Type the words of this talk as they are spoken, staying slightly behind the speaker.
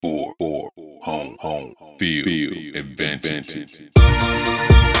home field advantage.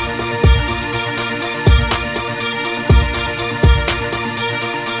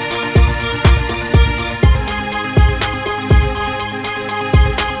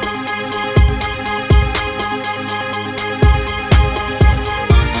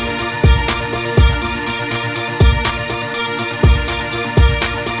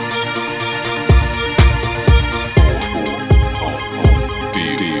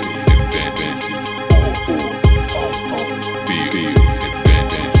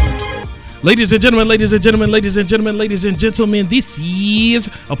 Ladies and gentlemen, this is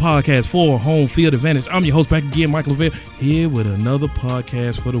a podcast for Home Field Advantage. I'm your host back again, Michael Lavelle, here with another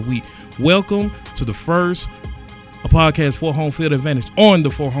podcast for the week. Welcome to the first podcast for Home Field Advantage on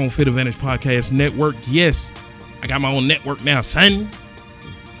the For Home Field Advantage Podcast Network. Yes, I got my own network now, son.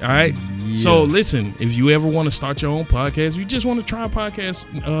 All right. Yeah. So listen, if you ever want to start your own podcast, you just want to try a podcast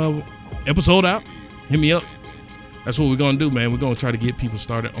episode out, hit me up. That's what we're going to do, man. We're going to try to get people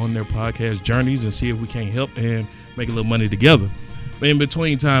started on their podcast journeys and see if we can't help and make a little money together. But in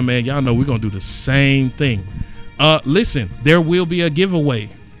between time, man, y'all know we're going to do the same thing. Listen, there will be a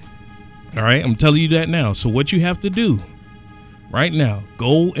giveaway. All right, I'm telling you that now. So what you have to do right now,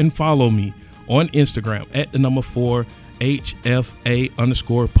 go and follow me on Instagram at the number 4 HFA_podcast.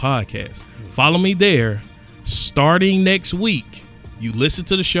 Follow me there. Starting next week, you listen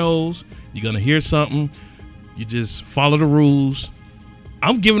to the shows. You're going to hear something. You just follow the rules.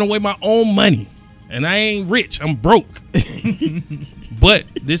 I'm giving away my own money, and I ain't rich. I'm broke. But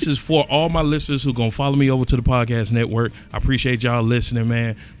this is for all my listeners who going to follow me over to the podcast network. I appreciate y'all listening,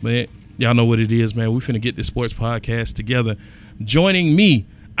 man. But y'all know what it is, man. We finna get this sports podcast together. Joining me,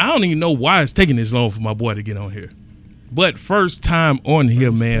 I don't even know why it's taking this long for my boy to get on here. But first time on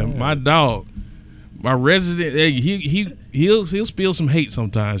here, man. My dog, my resident, he'll spill some hate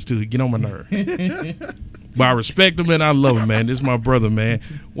sometimes, too. Get on my nerve. But I respect him and I love him, man. This is my brother, man.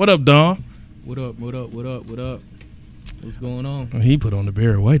 What up, Don? What up? What's going on? He put on the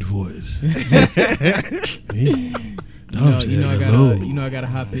Barry White voice. I got a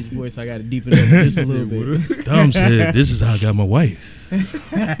high pitched voice. I got to deepen it up just a little bit. Dom said, "This is how I got my wife."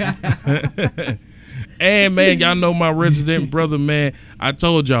 And man, y'all know my resident brother, man. I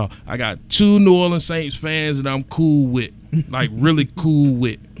told y'all I got 2 New Orleans Saints fans that I'm cool with, like really cool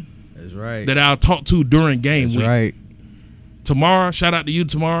with. Right. That I'll talk to during game That's week. Right. Tomorrow, shout out to you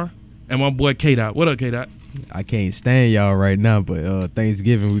tomorrow, and my boy K-Dot. What up, K-Dot? I can't stand y'all right now, but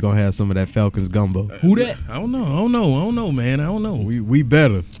Thanksgiving we gonna have some of that Falcons gumbo. Who that? I don't know, man. I don't know. We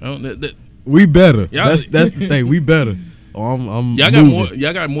better. We better. That's the thing. We better. I'm y'all got more.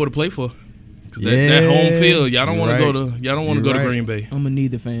 Y'all got more to play for. That home field, y'all don't want to go to. Y'all don't want to go to Green Bay. I'm a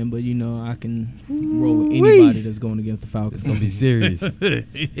neither fan, but I can roll with anybody that's going against the Falcons. It's gonna be serious.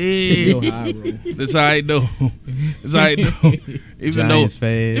 That's how I know.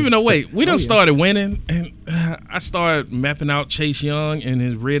 Even though, wait, we done started winning, and I started mapping out Chase Young and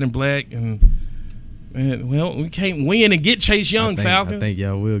his red and black, and well, we can't win and get Chase Young, Falcons. I think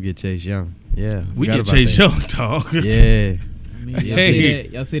y'all will get Chase Young. Yeah, we get Chase Young, dog. Yeah.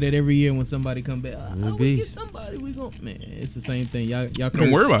 Y'all say that every year when somebody come back. We get somebody. We gon' man. It's the same thing. Y'all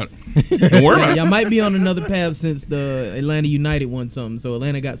don't worry about it. Y'all might be on another path since the Atlanta United won something, so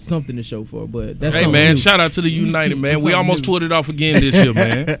Atlanta got something to show for. But that's man. New. Shout out to the United, man. We almost pulled it off again this year,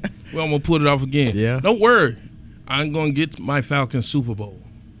 man. We almost pulled it off again. Yeah. Don't worry. I'm gonna get my Falcons Super Bowl.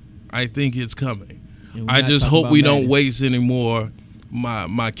 I think it's coming. I just hope we don't waste any more my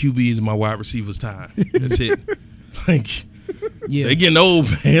QBs and my wide receivers time. That's it. Yeah. They getting old,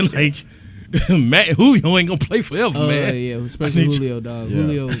 man. Matt Julio ain't gonna play forever, man. Yeah, especially Julio, dog. Yeah.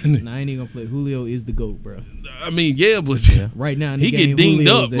 Julio, I ain't even gonna play. Julio is the GOAT, bro. I mean, yeah, but right now in the game, get dinged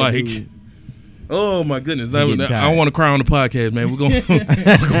Julio up like. Oh my goodness! I don't want to cry on the podcast, man. We're gonna.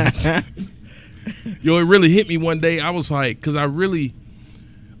 Yo, it really hit me one day. I was like, because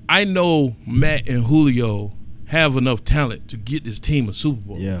I know Matt and Julio have enough talent to get this team a Super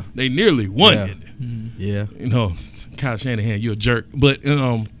Bowl. Yeah, they nearly won it. Yeah, Kyle Shanahan, you're a jerk, but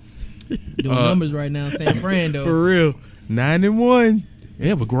doing numbers right now, San Fran though. For real, 9-1.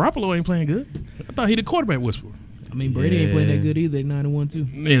 Yeah, but Garoppolo ain't playing good. I thought he the quarterback whisperer. I mean, Brady ain't playing that good either. 9-1 too.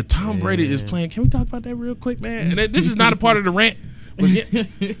 Yeah, Tom Brady is playing. Can we talk about that real quick, man? And this is not a part of the rant. But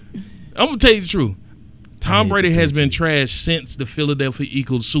I'm gonna tell you the truth. Tom Brady has been trash since the Philadelphia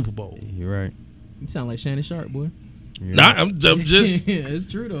Eagles Super Bowl. You're right. You sound like Shannon Sharp, boy. Nah, I'm just. Yeah,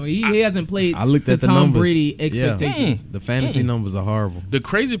 it's true though. He hasn't played. I looked at the Tom numbers. Brady expectations. The fantasy numbers are horrible. The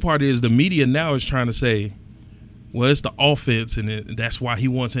crazy part is the media now is trying to say, well, it's the offense, and that's why he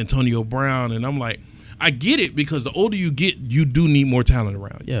wants Antonio Brown. And I'm like, I get it because the older you get, you do need more talent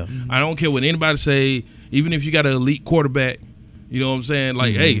around you. Yeah. I don't care what anybody say, even if you got an elite quarterback, you know what I'm saying?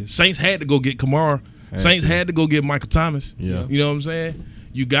 Like, hey, Saints had to go get Kamara. Saints had to go get Michael Thomas. Yeah. You know what I'm saying?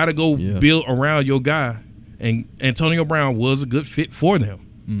 You got to go build around your guy. And Antonio Brown was a good fit for them.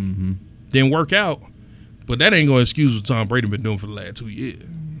 Mm-hmm. Didn't work out. But that ain't going to excuse what Tom Brady been doing for the last 2 years.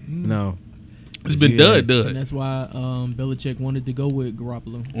 No. It's been dud. And that's why Belichick wanted to go with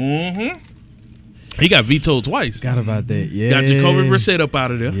Garoppolo. Mm-hmm. He got vetoed twice. Forgot about that. Yeah. Got Jacoby Brissett up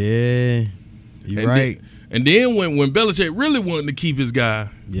out of there. Yeah. You're right. And then when Belichick really wanted to keep his guy,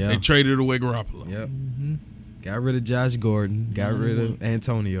 they traded away Garoppolo. Yep. Mm-hmm. Got rid of Josh Gordon. Got rid of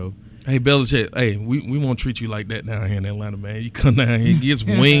Antonio. Hey, Belichick, hey, we won't treat you like that down here in Atlanta, man. You come down here, get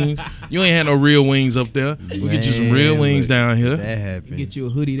some wings. You ain't had no real wings up there. We get you some real wings down here. That happened. Get you a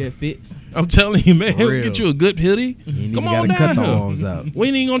hoodie that fits. I'm telling you, man. We get you a good hoodie. Come on down cut the arms out. We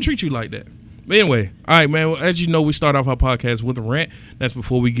ain't even going to treat you like that. But anyway, all right, man. Well, as you know, we start off our podcast with a rant. That's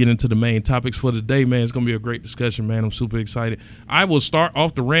before we get into the main topics for the day, man. It's going to be a great discussion, man. I'm super excited. I will start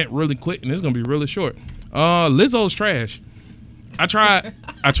off the rant really quick, and it's going to be really short. Lizzo's trash. I tried,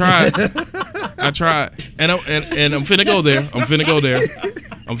 and I'm finna go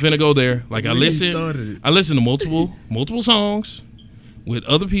there. Like I listen to multiple songs with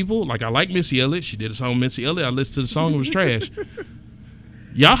other people. Like I like Missy Elliott. She did a song with Missy Elliott. I listened to the song. It was trash.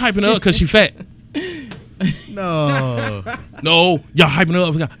 Y'all hyping her up because she fat. No, y'all hyping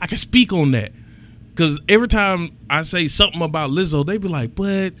her up. I can speak on that because every time I say something about Lizzo, they be like,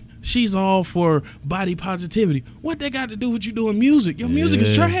 but she's all for body positivity. What they got to do with you doing music? Your music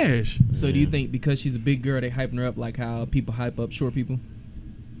is trash. So do you think because she's a big girl, they hyping her up like how people hype up short people?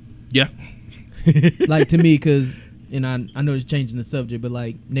 Yeah. Like to me, because, and I know it's changing the subject, but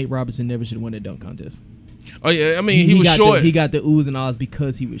like Nate Robinson never should have won that dunk contest. Oh, yeah. I mean, he was short. He got the oohs and ahs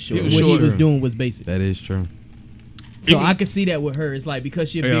because he was short. What he was doing was basic. That is true. So I can see that with her. It's like because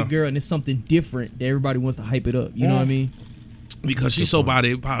she's a big girl and it's something different that everybody wants to hype it up. You know what I mean? Because she's so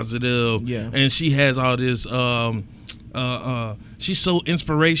body positive, and she has all this. She's so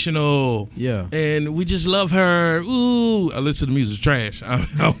inspirational, and we just love her. Ooh, I listen to music trash. I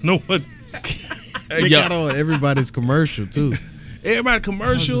don't know what. They got on everybody's commercial too. Everybody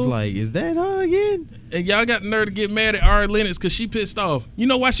commercial. Like, is that her again? And y'all got the nerve to get mad at Ari Lennox because she pissed off. You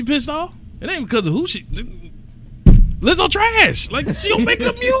know why she pissed off? It ain't because of who she. Lizzo trash. Like she don't make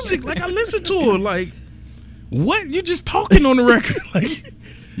good music. Like I listen to her. Like. What? You just talking on the record. Like,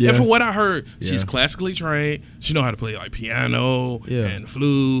 and from what I heard, she's classically trained. She know how to play like piano and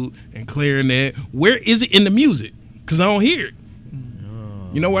flute and clarinet. Where is it in the music? Because I don't hear it.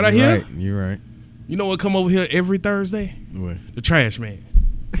 You know what I hear? Right. You're right. You know what come over here every Thursday? What? The Trash Man.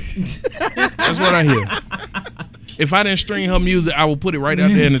 That's what I hear. If I didn't stream her music, I would put it right out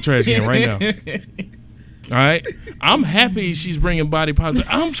there in the trash can right now. All right? I'm happy she's bringing body positive.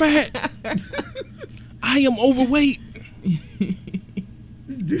 I'm fat. I am overweight.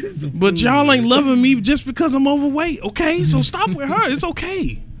 But y'all ain't loving me just because I'm overweight, okay? So stop with her. It's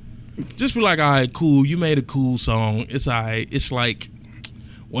okay. Just be like, all right, cool. You made a cool song. It's all right. It's like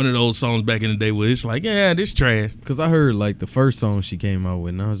one of those songs back in the day where it's like, yeah, this trash. Because I heard like the first song she came out with,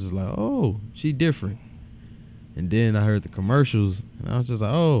 and I was just like, oh, she different. And then I heard the commercials, and I was just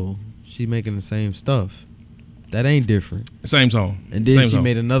like, oh, she making the same stuff. That ain't different. Same song. And then she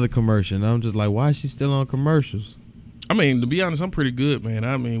made another commercial. And I'm just like, why is she still on commercials? I mean, to be honest, I'm pretty good, man.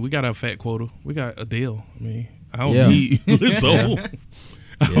 I mean, we got our fat quota. We got Adele. I mean, I don't need Lizzo.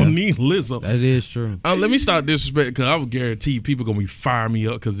 I don't need Lizzo. That is true. Let me start disrespecting because I would guarantee people going to be firing me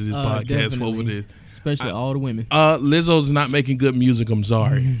up because of this podcast over this. Especially all the women. Lizzo's not making good music. I'm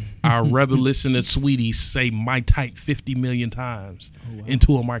sorry. I'd rather listen to Sweetie say my type 50 million times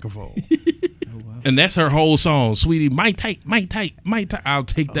into a microphone. And that's her whole song, Sweetie. My type. I'll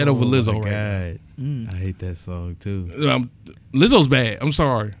take that over Lizzo right now. I hate that song too. Lizzo's bad. I'm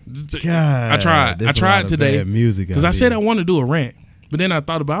sorry. God, I tried today because I said I want to do a rant, but then I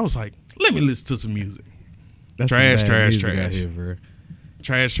thought about. I was like, let me listen to some music. That's trash. Here,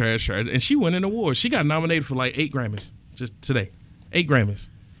 Trash. And she won an award. She got nominated for like 8 Grammys just today. 8 Grammys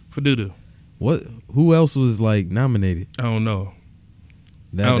for doo-doo. What? Who else was like nominated? I don't know.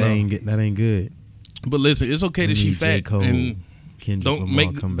 That ain't good. But listen, it's okay that she fat Cole, and Kendrick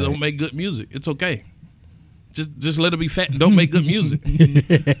don't make good music. It's okay. Just let her be fat and don't make good music.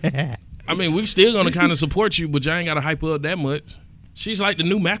 I mean, we still gonna kind of support you, but y'all ain't gotta hype her up that much. She's like the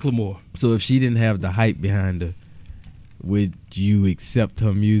new Macklemore. So if she didn't have the hype behind her, would you accept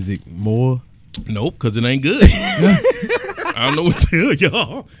her music more? Nope, because it ain't good. I don't know what to tell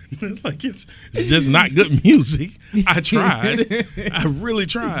y'all. Like it's just not good music. I tried. I really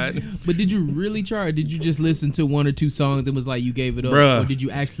tried. But did you really try? Or did you just listen to one or two songs and was like you gave it up, Bruh. or did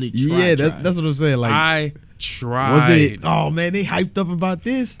you actually try? Yeah, that's what I'm saying. Like, I tried. was it? Oh man, they hyped up about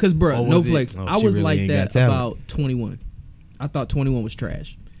this. Because, bro, Or no was it, flex. oh, I she was really like ain't that got talent? about 21. I thought 21 was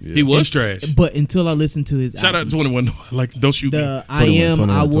trash. He was trash. But until I listened to his Shout album, out to 21. Like, don't shoot me. the 21,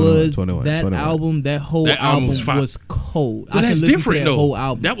 I 21, was 21, that 21. album, that whole That album album was fire. was cold. But I that's can listen different to that though. whole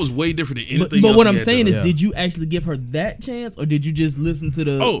album. That was way different than But anything. else what he I'm had saying done. is, Yeah. did you actually give her that chance, or did you just listen to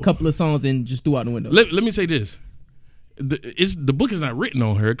the couple of songs and just threw out the window? Let me say this: the book is not written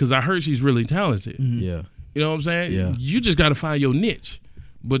on her because I heard she's really talented. Yeah. You know what I'm saying? Yeah. You just got to find your niche.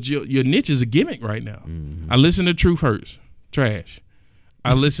 But your niche is a gimmick right now. Mm-hmm. I listen to Truth Hurts, trash.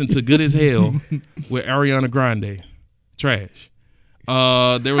 I listen to Good as Hell with Ariana Grande, trash.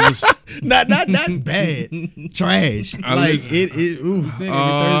 There was a not bad. Trash. I Like li- it. Ooh.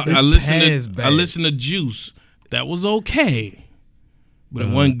 I listened bad. I listened to Juice. That was okay, but it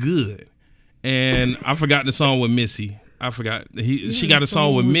wasn't good. And I forgot the song with Missy. I forgot she got a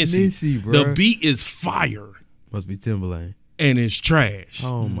song with Missy. The bruh. beat is fire Must be Timberlane. and it's trash.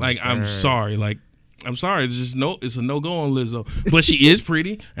 Oh my like I'm God. sorry. Like I'm sorry. It's just it's a no go on Lizzo. But she is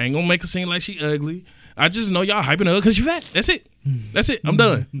pretty. I ain't gonna make her seem like she ugly. I just know y'all hyping her because she fat. That's it. That's it. I'm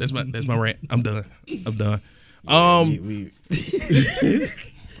done. That's my rant. I'm done.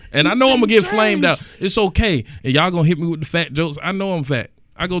 And I know I'm gonna get flamed out. It's okay. And y'all gonna hit me with the fat jokes. I know I'm fat.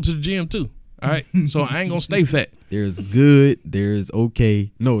 I go to the gym too. All right. So I ain't gonna stay fat. There's good. There's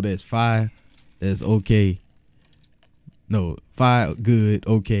okay. No, that's fire. That's okay. No, fire. Good.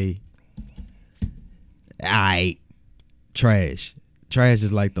 Okay. Aight. Trash. Trash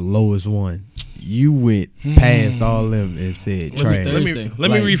is like the lowest one. You went past all them and said trash. Let me Thursday.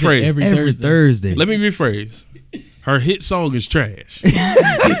 rephrase. Every Thursday. Let me rephrase. Her hit song is trash.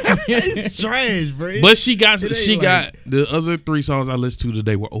 It's trash, bro. But she got ain't got the other 3 songs I listened to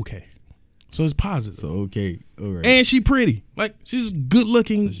today were okay. So it's positive. So okay, all right. And she pretty. Like she's a good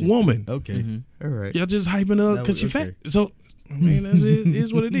looking woman. Okay, all right. Y'all just hyping her That because she was fat. okay. So I mean that's it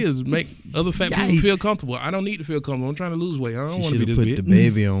is what it is. Make other fat people feel Yikes. comfortable. I don't need to feel comfortable. I'm trying to lose weight. I don't She want to should be have this put big. the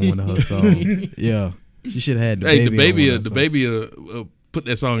baby on one of her songs. Yeah, she should have had the Hey, baby. on one of her the songs. baby put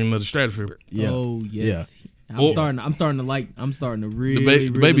that song in another stratosphere. Yeah. Oh yes. Or- I'm starting to really. The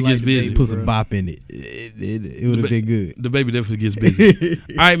baby like gets the busy. baby, Put some bro. bop in it. It would have been good. The baby definitely gets busy.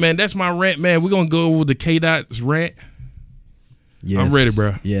 All right, man. That's my rant, man. We're gonna go over the K-Dot's rant. Yes. I'm ready,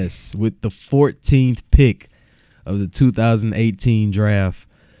 bro. Yes, with the 14th pick of the 2018 draft,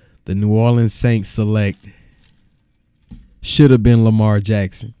 the New Orleans Saints select should have been Lamar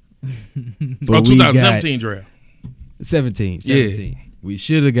Jackson. But we got 2017 draft. 17. Yeah. We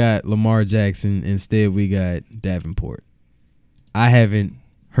should have got Lamar Jackson. Instead, we got Davenport. I haven't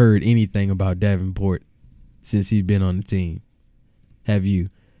heard anything about Davenport since he's been on the team. Have you?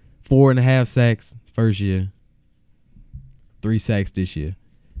 4.5 sacks first year. 3 sacks this year.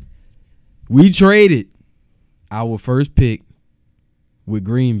 We traded our first pick with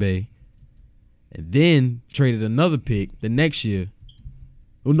Green Bay and then traded another pick the next year.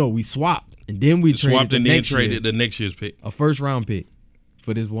 Oh, no, we swapped. And then we traded Swapped the and then next traded year, the next year's pick. a first-round pick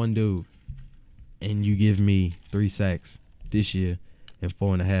for this one dude. And you give me 3 sacks this year and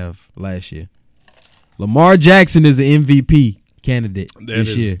 4.5 last year. Lamar Jackson is an MVP candidate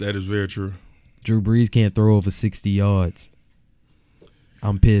this year. That is very true. Drew Brees can't throw over 60 yards.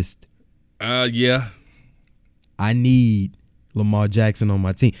 I'm pissed. Yeah. I need Lamar Jackson on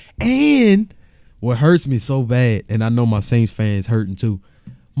my team. And what hurts me so bad, and I know my Saints fans hurting too,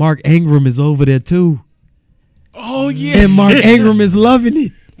 Mark Ingram is over there too. Oh yeah. And Mark Ingram is loving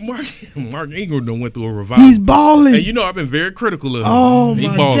it. Mark Ingram done went through a revival. He's balling. And you know I've been very critical of him. Oh he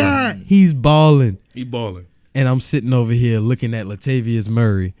my balling. God. He's balling. He balling. And I'm sitting over here looking at Latavius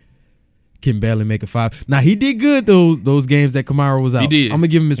Murray. Can barely make a 5. Now he did good those games that Kamara was out. He did. I'm gonna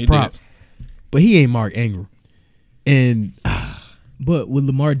give him his He props. But he ain't Mark Ingram. And But would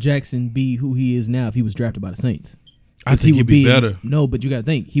Lamar Jackson be who he is now if he was drafted by the Saints? I think he'd be better. No, but you got to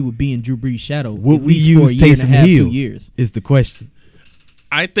think he would be in Drew Brees' shadow. Would at we least for use a year and a Taysom half, Hill? 2 years. is the question.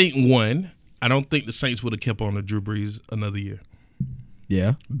 I think I don't think the Saints would have kept on to Drew Brees another year.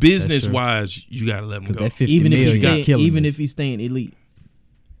 Yeah. Business true. wise, you gotta let him Because go. that 50 Even if million he's got staying, killing even us. if he's staying elite.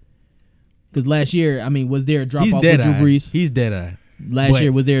 Because last year, I mean, was there a drop He's off with dead Drew eye. Brees? He's dead eye. Last But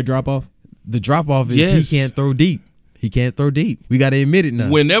year, was there a drop off? The drop off is Yes. he can't throw deep. He can't throw deep. We got to admit it now.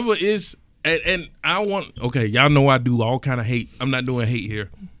 Whenever it's and I want y'all know I do all kind of hate. I'm not doing hate here.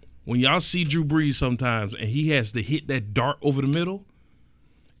 When y'all see Drew Brees sometimes and he has to hit that dart over the middle,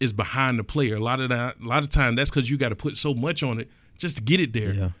 is behind the player. A lot of time that's because you got to put so much on it just to get it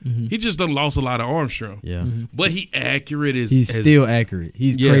there. Yeah. He just done lost a lot of arm strength. Yeah. But he accurate as He's still accurate.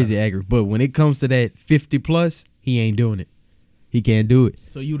 He's Yeah. crazy accurate. But when it comes to that 50 plus, he ain't doing it. He can't do it.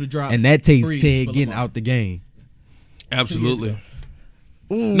 So you would have dropped. And that takes Breeze Ted for getting Lamar. out the game. Absolutely.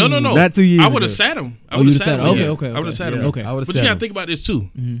 Ooh, No. Not 2 years I would ago. have sat him. I Oh, would you have sat sat him. him. yeah. Okay. I would have sat Yeah. him. Okay. I would've But sat you got him. to think about this too.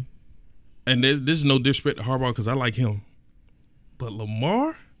 And this is no disrespect to Harbaugh because I like him. But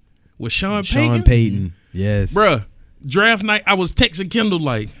Lamar with Sean Payton. Yes. Bruh, draft night, I was texting Kendall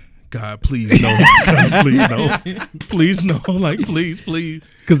like, God, please no. God, please no. Please no. Like, please.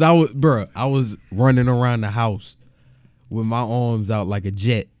 Because I was running around the house with my arms out like a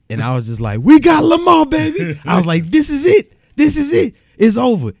jet. And I was just like, we got Lamar, baby. I was like, this is it. It's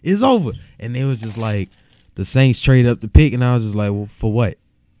over. And it was just like, the Saints trade up the pick. And I was just like, well, for what?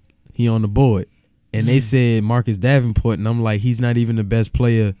 He on the board. And they said Marcus Davenport. And I'm like, he's not even the best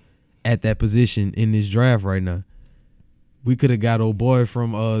player at that position in this draft right now. We could have got old boy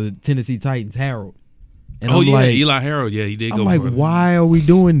from Tennessee Titans, Harold. And I'm like, Eli Harold. Yeah, he did I'm go like, for it. why are we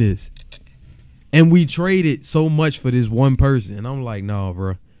doing this? And we traded so much for this one person. And I'm like, no,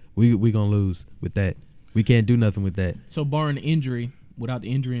 bro, we gonna lose with that. We can't do nothing with that. So barring injury, without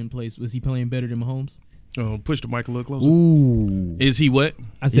the injury in place, was he playing better than Mahomes? Push the mic a little closer. Ooh, Is he what?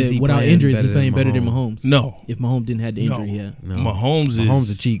 I said he without playing injuries, better he's playing than better than Mahomes? Mahomes. No. If Mahomes didn't have the injury, yeah. no. Mahomes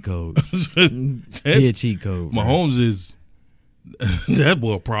Mahomes a cheat code. He a cheat code. Bro. Mahomes is that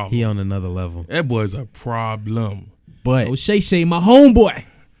boy a problem. He on another level. That boy's a problem. But Oh, Shay, my homeboy.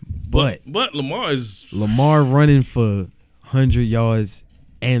 but Lamar is Lamar running for 100 yards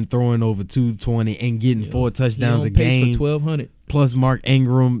and throwing over 220 and getting 4 touchdowns He a on pace game. for 1,200. Plus Mark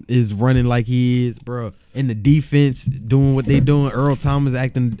Ingram is running like he is, bro. And the defense doing what they doing. Earl Thomas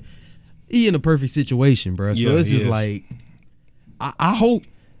acting he in a perfect situation, bro. So Yeah, it's he just is. like I hope.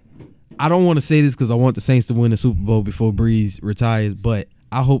 I don't want to say this because I want the Saints to win the Super Bowl before Breeze retires, but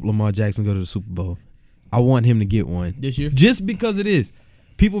I hope Lamar Jackson go to the Super Bowl. I want him to get one This year? just because it is.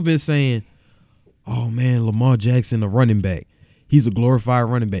 People been saying, "Oh man, Lamar Jackson, a running back. He's a glorified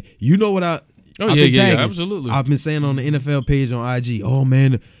running back." You know what I've been tagging. absolutely. I've been saying on the NFL page on IG, "Oh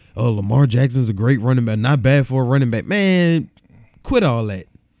man, Lamar Jackson's a great running back. Not bad for a running back." Man, quit all that.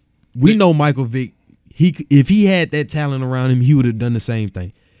 We know Michael Vick. If he had that talent around him, he would have done the same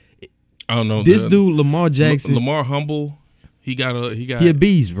thing. I don't know. This dude, Lamar Jackson, Lamar humble. He he a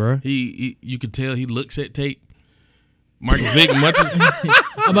beast, bro. He you could tell he looks at tape. Michael Vick much as,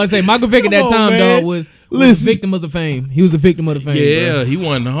 I'm about to say Michael Vick at that Come on, time, man. dog, was a Listen. victim of the fame. He was a victim of the fame. yeah, he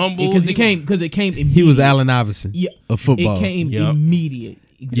wasn't humble. because He- it came. He was Allen Iverson Yeah, of football. It came Yep. immediate.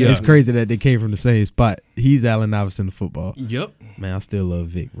 Exactly. It's crazy that they came from the same spot. He's Allen Iverson of football. Yep. Man, I still love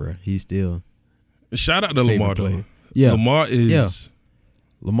Vic, bro. He's still Shout out to favorite Lamar player. though. Yeah, Lamar is.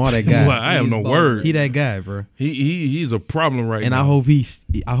 Lamar that guy. Well, I have He's no balling. word. He that guy, bro. He's a problem right And now.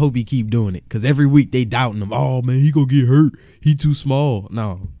 I hope he keep doing it because every week they doubting him. Oh man, he gonna get hurt. He too small.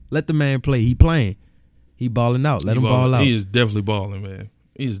 No, let the man play. He playing. He balling out. Let him ball out. He is definitely balling, man.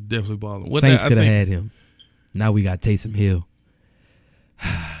 He is definitely balling. Saints could have had him. Now we got Taysom Hill.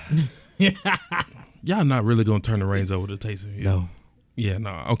 Y'all not really gonna turn the reins over to Taysom Hill. No, Yeah, no.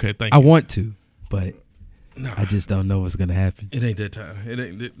 Okay, thank I you. want to, but No, I just don't know what's gonna happen. it ain't that time. It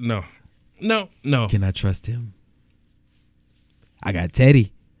ain't. No. Can I trust him? I got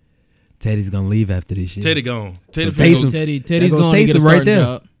Teddy. Teddy's gonna leave after this year. Teddy gone. Teddy So finna Taysom- go- Teddy's There goes going to get a Taysom right starting there.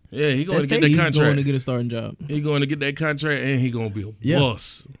 job. Yeah, he going to That's get that Taysom. He's going contract. to get a starting job. He going to get that contract, and he going to be a Yeah.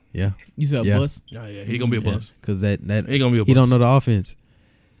 boss. Yeah, You said Yeah. bus? Yeah, he going to be a boss. because that He going to be a boss. he don't know the offense.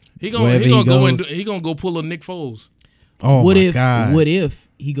 He going Wherever he he gonna go and goes. he going to go pull a Nick Foles. Oh what my if? God! What if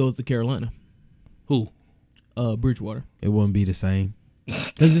he goes to Carolina? Who? Bridgewater. It wouldn't be the same.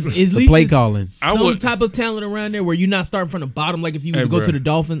 Because at The least play it's calling. I some would- type of talent around there where you're not starting from the bottom like if you was Hey, to go bruh. to the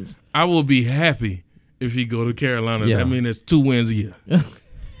Dolphins. I will be happy if he go to Carolina. Yeah. That means it's 2 wins a year.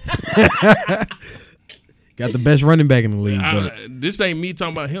 Got the best running back in the league. But This ain't me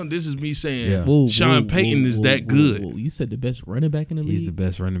talking about him. This is me saying Yeah. Whoa, Sean whoa, Payton whoa, is whoa, that whoa, good. whoa. You said the best running back in the league. he's the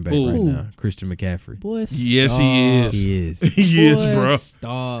best running back Ooh. right now. Christian McCaffrey. Boy, Yes, stop. he is. He is. He is, Boy, bro.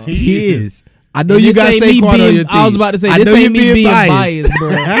 Stop. He is. I know And you this got ain't me Saquon on being- your team. I was about to say I this know ain't you're me being biased. biased, bro.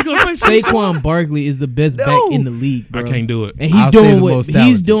 You gonna say Saquon Barkley is the best back in the league, bro. I can't do it. And I'll he's say doing the what most he's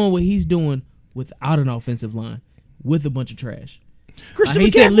talented. doing. What he's doing without an offensive line, with a bunch of trash. Christian I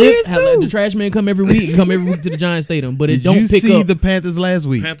hate that McCaffrey is too. the trash man come every week. Come every week to the Giant Stadium, but it Did don't you pick see up. the Panthers last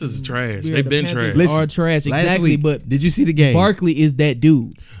week? Panthers are trash. Yeah, They've the been Panthers trash. Listen, are trash, Last exactly. week, But did you see the game? Barkley is that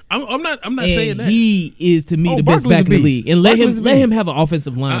dude. I'm not And saying that. he is to me Oh, the best Barkley's back a in the beast. league. And let Barkley's a him beast. have an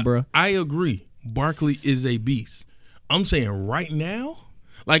offensive line, bro. I agree. Barkley is a beast. I'm saying right now,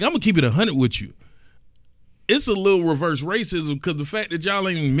 Like, I'm going to keep it 100 with you. It's a little reverse racism because the fact that y'all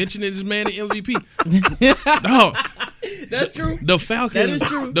ain't even mentioning this man the MVP. No. That's true. The Falcons, That is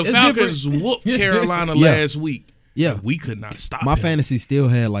true. The It's Falcons whooped Carolina last week. Yeah. We could not stop My them. fantasy still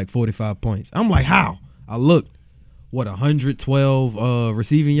had like 45 points. I'm like, how? I looked. 112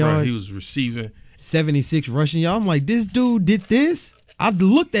 receiving Bro, yards? he was receiving. 76 rushing yards. I'm like, this dude did this? I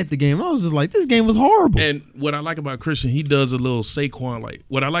looked at the game. I was just like, this game was horrible. And what I like about Christian, he does a little Saquon. Like,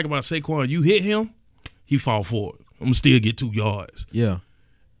 what I like about Saquon, you hit him, he fall forward. I'm going to still get 2 yards. Yeah.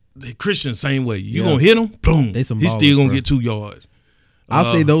 The Christian, same way. You Yeah. going to hit him, boom. They some He's ballers, still going to bro. get 2 yards. I'll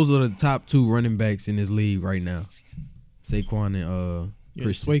say those are the top 2 running backs in this league right now. Saquon and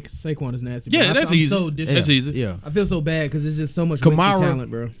Christian. Saquon is nasty. Yeah, bro. that's I'm easy. So That's easy. Yeah. I feel so bad because it's just so much wasted Kamara, talent,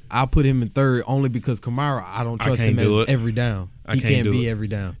 bro. I'll put him in third only because Kamara, I don't I trust can't him do as it. every down. I He can't can't do be it. every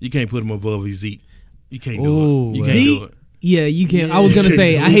down. You can't put him above his Zeke. You can't Ooh, do it. You can't Zeke? do it. Yeah, you can. I was gonna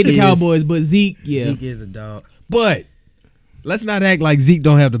say I hate the Zeke is- Cowboys, but Zeke, yeah, Zeke is a dog. But let's not act like Zeke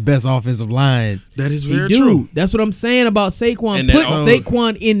don't have the best offensive line. That is he very do. true. That's what I'm saying about Saquon. And that Put also-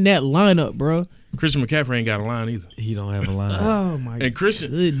 Saquon in that lineup, bro. Christian McCaffrey ain't got a line either. He don't have a line. Oh my And Christian,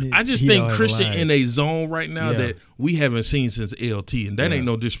 goodness. I just He think don't have a Christian line. in a zone right now Yeah. that we haven't seen since LT, and that Yeah. ain't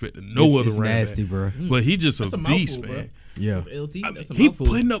no disrespect to no other it's running nasty, back. bro. But he just That's a a beast, mouthful, man. Yeah. LT. I That's mean, a he mouthful.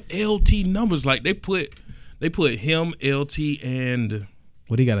 putting up LT numbers like they put him, LT, and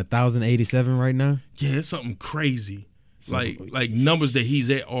What, he got 1,087 right now? yeah, it's something crazy. Like numbers that he's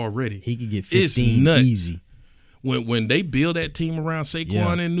at already. He could get It's 15 nuts. easy. When they build that team around Saquon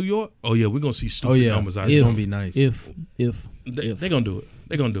Yeah. in New York, oh yeah, we're gonna see stupid Oh, yeah. numbers out It's there. going to be nice. If They're gonna do it.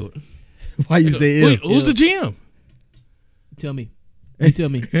 They're gonna do it. Why you say Wait, if? who's the GM? tell me, you tell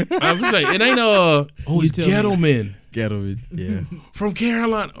me. I was saying it ain't it's tell me. Gettleman Gettleman. Yeah. from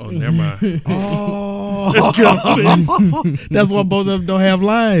Carolina. Oh, never mind. Oh. It's Gettleman. That's why both of them don't have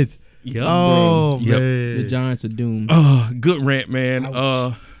lines. Yep. Oh, Yep. man. The Giants are doomed. Good rant, man.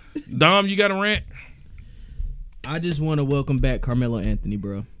 Dom, you got a rant? I just want to welcome back Carmelo Anthony,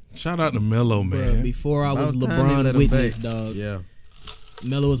 bro. Shout out to Melo, Bro, man. before I was About time they let LeBron him witness, back. dog. Yeah.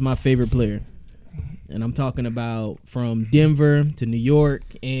 Melo was my favorite player. And I'm talking about from Denver to New York.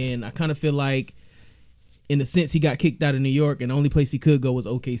 And I kind of feel like, in a sense, he got kicked out of New York. And the only place he could go was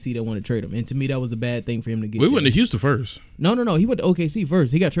OKC that wanted to trade him. And to me, that was a bad thing for him to get. We there. went to Houston first. No. He went to OKC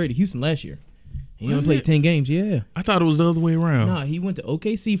first. He got traded to Houston last year. He only Was played it? 10 games, yeah. I thought it was the other way around. Nah, he went to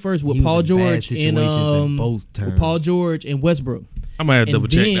OKC first with He was Paul in bad George and situations in both with terms. Paul George and Westbrook. I might have to And double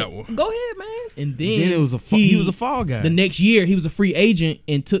check then- that one. Go ahead, man. And then, Then it was he was a fall guy. The next year, he was a free agent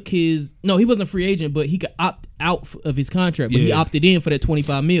and took his. No, he wasn't a free agent, but he could opt out of his contract. But he Yeah. opted in for that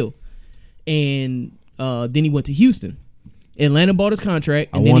 $25 million, and then he went to Houston. Atlanta bought his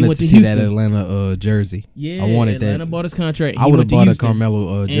contract, I and then he wanted went to to see Houston. that Atlanta jersey. Yeah, I wanted Atlanta that. bought his contract. I He would have went to bought a Houston.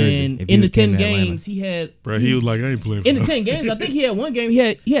 Carmelo jersey. And if in he the 10 came to Atlanta. games, he had. Bro, he was like, I ain't playing for In the them. 10 games, I think he had one game.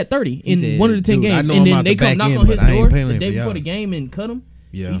 He had 30 in said, one of the 10 "Dude, I games, know and I'm then out they the come back knock end, on his but I ain't door playing the for day before y'all." the game and cut him.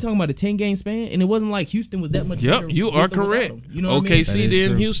 Yeah. You talking about a 10-game span, and it wasn't like Houston was that much. Yep, better you with are or without correct. him. You know what I mean? OKC That is then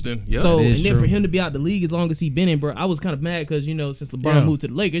true. Houston. Yep. So That and is then true. for him to be out the league as long as he been in, bro, I was kind of mad because since LeBron Yeah. moved to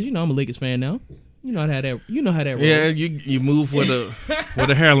the Lakers, I'm a Lakers fan now. You know how that. You know how that rolls. Yeah, you move where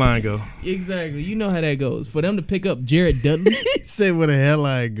the hairline go. Exactly. You know how that goes. For them to pick up Jared Dudley, He said, "Where the hell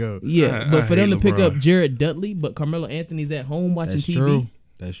I go?" yeah. I But for them hate to pick up LeBron. Jared Dudley, but Carmelo Anthony's at home watching That's TV. true.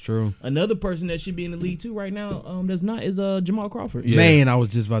 That's true. Another person that should be in the league too right now, that's not is Jamal Crawford. Yeah. Man, I was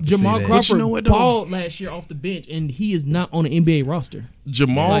just about to Jamal say that. Crawford you know what, though? balled last year off the bench, and he is not on the NBA roster.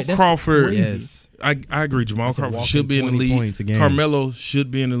 Jamal Like, that's Crawford. crazy. Yes. I agree. Jamal That's a Crawford walking should be in the 20 league. points a game. Carmelo should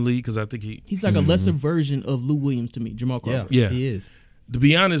be in the league because I think he. He's like a lesser version of Lou Williams to me. Jamal Yeah, Crawford. Yeah. he is. To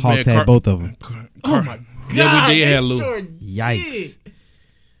be honest, Hawks man, had both of them. Oh my god. Yeah, we did they have Lou. sure Yikes. did.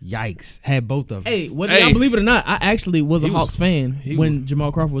 Yikes. Had both of them. Hey, whether Hey. y'all believe it or not, I actually was a He was- Hawks fan he when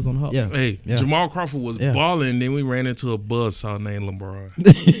Jamal Crawford was on the Hawks. Yeah. Hey, Yeah. Jamal Crawford was Yeah. balling. Then we ran into a buzzsaw named LeBron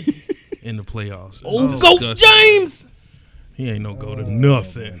in the playoffs. Oh, It was go disgusting. James! He ain't no go to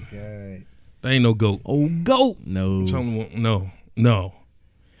nothing. They ain't no goat. Oh, go! No. No.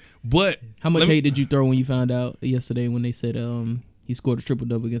 But How much let me- hate did you throw when you found out yesterday when they said he scored a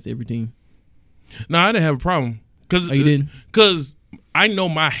triple-double against every team? No, I didn't have a problem because Oh, you didn't? Because I know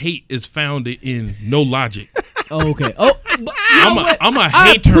my hate is founded in no logic. Oh, okay. Oh, but you know what? I'm a I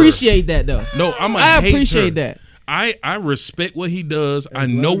hater. appreciate that, though. No, I'm a I hater. appreciate that. I respect what he does. I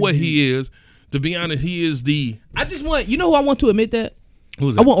know what he is. To be honest, he is the I just want, you know who I want to admit that?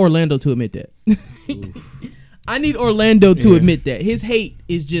 who's I that? want Orlando to admit that. I need Orlando to Yeah. admit that. His hate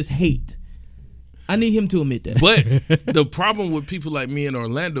is just hate. I need him to admit that. But the problem with people like me in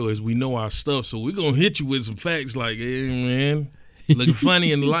Orlando is we know our stuff, so we're gonna hit you with some facts like, hey man, looking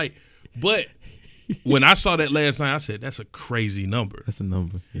funny in the light. But when I saw that last night, I said, that's a crazy number. That's a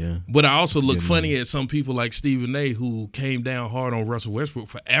number, yeah. But I also That's a look good funny number. at some people like Stephen A. who came down hard on Russell Westbrook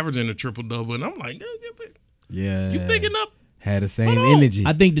for averaging a triple-double. And I'm like, Yeah. you picking up? Had the same Hold on. energy.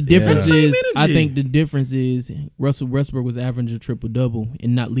 I think the difference Yeah. is. Same I energy. think the difference is Russell Westbrook was averaging a triple double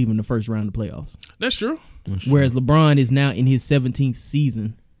and not leaving the first round of playoffs. That's true. Whereas LeBron is now in his 17th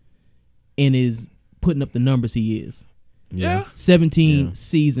season and is putting up the numbers he is. Yeah. 17 Yeah.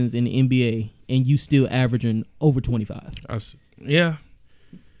 seasons in the NBA and you still averaging over 25. Yeah.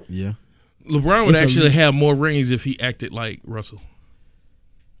 Yeah. LeBron would It's a- actually have more rings if he acted like Russell.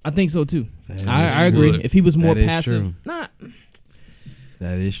 I think so too. That I is agree. true. If he was more That is passive, true. nah.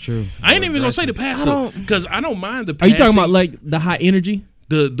 That is true. I ain't even gonna say the I passive don't- because I don't mind the Are passing. you talking about like the high energy?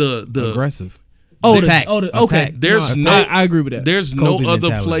 the Aggressive. Oh, Attack. okay. Attack. There's no- I agree with that. There's Kobe no other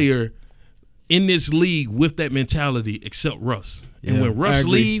mentality. player in this league with that mentality except Russ. And Yeah. when Russ I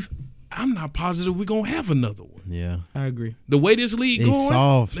agree. leave, I'm not positive we're gonna have another one. Yeah. I agree. The way this league They going,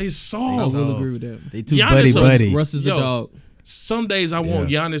 soft. they I soft. will So- agree with that. They too Giannis buddy. Russ is Yo. a dog. Some days I want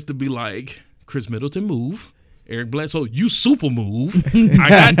Giannis to be like, Chris Middleton move. Eric Bledsoe, you super move. I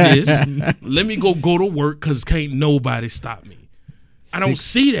got this. Let me go to work because can't nobody stop me. I don't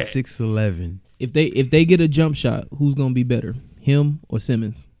see that. 6'11". If they get a jump shot, who's gonna be better, him or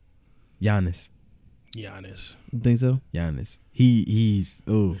Simmons? Giannis. Giannis. You think so? Giannis. He's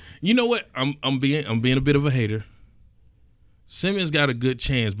You know what? I'm being a bit of a hater. Simmons got a good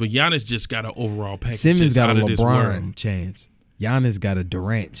chance, but Giannis just got an overall package. Simmons just got a out of this world. LeBron chance. Giannis got a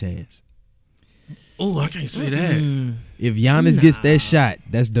Durant chance. Oh, I can't say that. If Giannis gets that shot,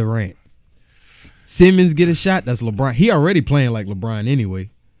 that's Durant. Simmons get a shot, that's LeBron. He already playing like LeBron anyway.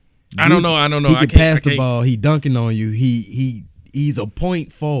 I don't know. He I can can't pass the I can't- ball. He dunking on you. He's a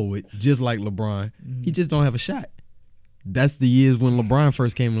point forward, just like LeBron. He just don't have a shot. That's the years when LeBron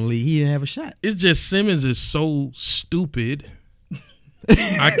first came in the league. He didn't have a shot. It's just Simmons is so stupid.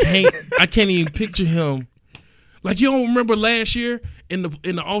 I can't even picture him. Like, you don't remember last year in the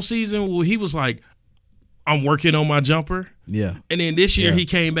offseason where he was like, I'm working on my jumper. Yeah. And then this year Yeah. he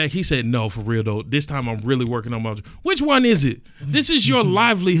came back. He said, no, for real though. This time I'm really working on my jumper. Which one is it? This is your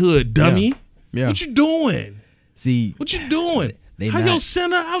livelihood, dummy. Yeah. What you doing? See, What you doing? They How not- your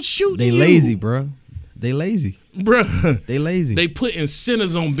center out shooting they you? lazy, bro. They lazy. Bruh. They lazy. They put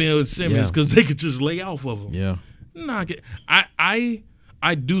incentives on Ben Simmons Yeah. because they could just lay off of him. yeah.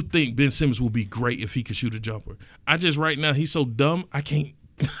 I do think Ben Simmons will be great if he could shoot a jumper. I just right now he's so dumb. I can't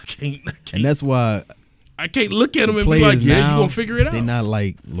And that's why I can't look at him and be players like, yeah, now, you gonna figure it out. They're not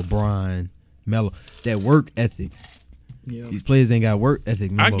like LeBron, Melo. That work ethic. Yeah. These players ain't got work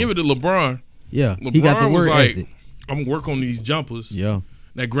ethic no I more. give it to LeBron. Yeah. LeBron He got the was work like, ethic. I'm gonna work on these jumpers. Yeah.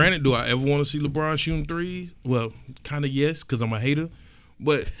 Now, granted, do I ever want to see LeBron shooting threes? Well, kind of yes, because I'm a hater.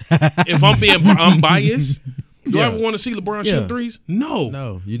 But if I'm being unbiased, do I Yeah. ever want to see LeBron Yeah. shoot threes? No.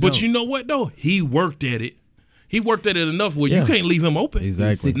 No, you But don't. you know what, though? He worked at it. He worked at it enough where Yeah. you can't leave him open.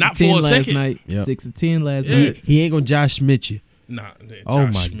 Exactly. 6 Not of 10 for a last second. night. Yep. 6 of 10 last Yeah. night. He ain't gonna Josh Smith you. Nah. Oh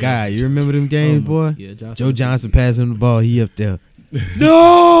Josh my Smith. God. You remember them games, boy? Yeah, Josh Joe Smith. Johnson passing the ball. He up there.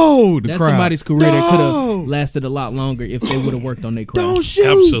 No! The That's crowd. somebody's career that could No! have lasted a lot longer if they would have worked on their craft. Don't shoot.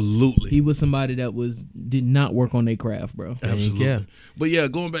 Absolutely. He was somebody that did not work on their craft, bro. Absolutely. care. But yeah,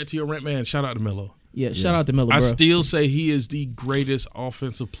 going back to your rant, man, shout out to Melo. Yeah, shout out to Melo, I bro. still say he is the greatest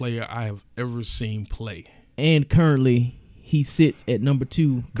offensive player I have ever seen play. And currently, he sits at number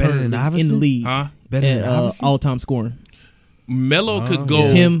 2 Better than currently in the Iverson? league Huh? Better at than Iverson? all-time scoring. Melo could go.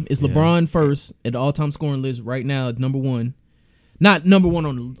 It's him. It's Yeah. LeBron first at the all-time scoring list right now at number 1. Not number 1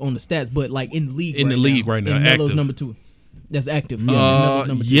 on the stats, but like in the league. In the league right now, And Melo's active. number 2. That's active. Yeah, Melo's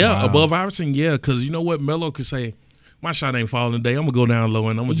number 2. Yeah, Wow. above Iverson, yeah, because you know what? Melo could say, my shot ain't falling today. I'm going to go down low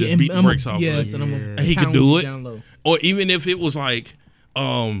and I'm going to just and beat the I'm a- brakes off of Yes, it. and I'm And gonna he could pound do you it. down low. Or even if it was like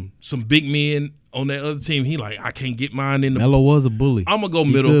some big men on that other team, he like, I can't get mine in the. Melo was a bully. I'm going to go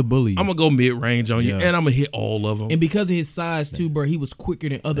He middle. could bully you. I'm going to go mid-range on you, Yeah. and I'm going to hit all of them. And because of his size too, bro, he was quicker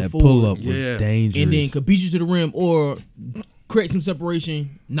than other That forwards. pull up was Yeah. dangerous. And then could beat you to the rim or create some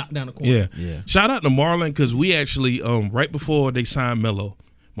separation, knock down the corner. Yeah. Yeah. Shout out to Marlon because we actually right before they signed Melo,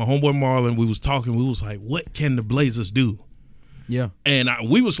 my homeboy Marlon, we was talking. We was like, what can the Blazers do? Yeah. And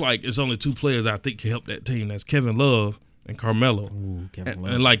we was like, it's only 2 players I think can help that team. That's Kevin Love and Carmelo. Ooh, Kevin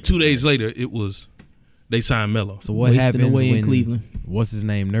Love. And like 2 days later, it was they signed Melo. So what Wasting happens away in when Cleveland. what's his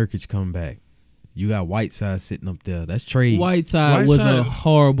name Nurkic come back? You got Whiteside sitting up there. That's trade. Whiteside was a Whiteside-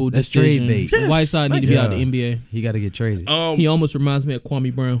 horrible That's decision. trade bait. Yes, Whiteside need to be out of the yeah. NBA. He got to get traded. He almost reminds me of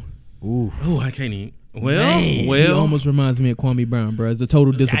Kwame Brown. Ooh. Oh, I can't even. Man. He Well. almost reminds me of Kwame Brown, bro. It's a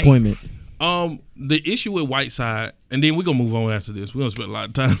total disappointment. The issue with Whiteside, and then we're gonna move on after this. We're gonna spend a lot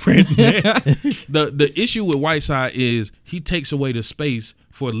of time ranting that. The issue with Whiteside is he takes away the space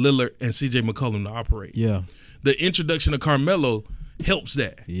for Lillard and CJ McCollum to operate. Yeah. The introduction of Carmelo helps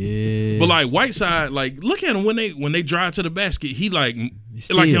that. Yeah. But like Whiteside, like look at him when they drive to the basket, he like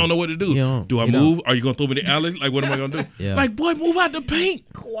Still. he don't know what to do. Do I He move? don't. Are you gonna throw me the alley? Like what am I gonna do? Yeah. Like boy, move out the paint.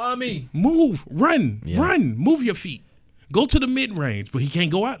 Kwame. Move, run, Yeah. run, move your feet. Go to the mid range, but he can't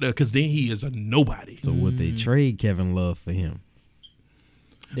go out there because then he is a nobody. So would they trade Kevin Love for him?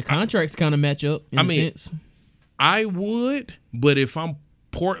 The contracts kind of match up in I a mean- sense. I would, but if I'm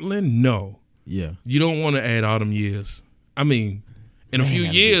Portland, no. Yeah. You don't want to add all them years. I mean, in a Man, few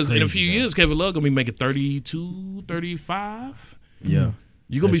that'd be years, crazy, though. Kevin Love gonna be making 32, 35. Yeah.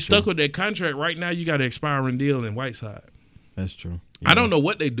 You're gonna be That's stuck true. with that contract right now. You got an expiring deal in Whiteside. That's true. I don't know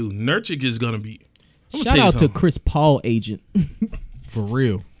what they do. Nurkic is gonna be. I'm gonna Shout tell you out to something. Chris Paul agent. For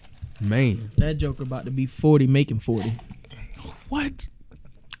real. Man. That joker about to be 40, making 40. What?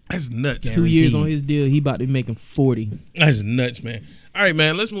 That's nuts. 2 years Guaranteed. on his deal, he about to be making 40. That's nuts, man. All right,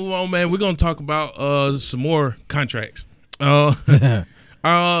 man. Let's move on, man. We're gonna talk about some more contracts. Man,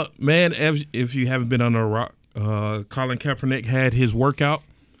 if you haven't been under a rock, Colin Kaepernick had his workout.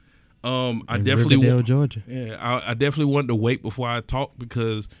 I In definitely, Riverdale, Georgia. yeah, I definitely wanted to wait before I talk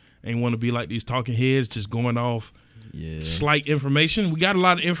because I ain't want to be like these talking heads just going off Yeah. slight information. We got a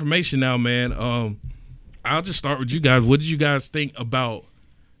lot of information now, man. I'll just start with you guys. What did you guys think about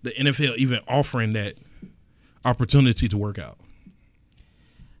the NFL even offering that opportunity to work out?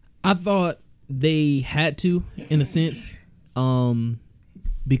 I thought they had to, in a sense,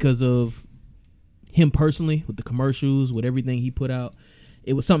 because of him personally, with the commercials, with everything he put out.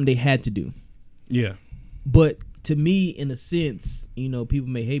 It was something they had to do. Yeah. But to me, in a sense, you know, people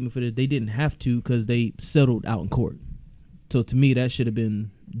may hate me for this. They didn't have to because they settled out in court. So to me, that should have been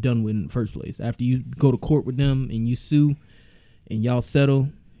done with in the first place. After you go to court with them and you sue and y'all settle,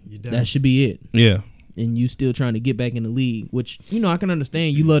 that should be it. Yeah. And you still trying to get back in the league, which, you know, I can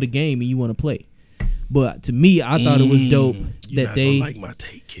understand. You love the game and you want to play. But to me, I thought it was dope You're that not they gonna like my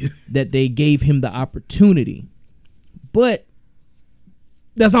take, kid. that they gave him the opportunity. But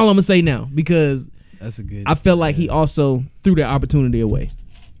that's all I'm gonna say now because That's a good. I felt like he also threw that opportunity away.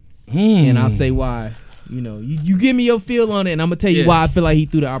 And I'll say why. You know, you give me your feel on it, and I'm gonna tell you Yeah. why I feel like he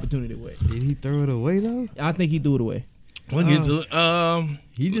threw the opportunity away. Did he throw it away though? I think he threw it away. We'll get to it.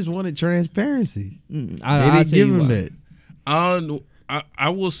 He just wanted transparency. They I'll didn't tell give you him why. that. I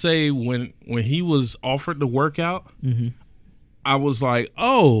will say when he was offered the workout, Mm-hmm. I was like,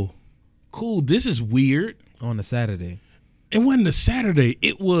 oh, cool. This is weird. On a Saturday. It wasn't a Saturday.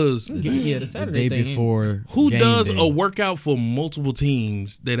 It was Yeah, the The Saturday day thing. before. who game does day. a workout for multiple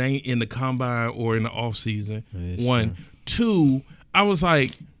teams that ain't in the combine or in the off season. That's One, two. I was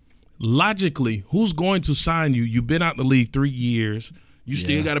like, logically, who's going to sign you? You've been out the league 3 years. You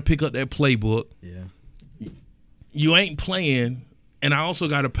still Yeah. got to pick up that playbook. Yeah. You ain't playing, and I also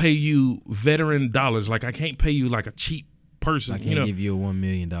got to pay you veteran dollars. Like I can't pay you like a cheap person. I can't You know, give you a $1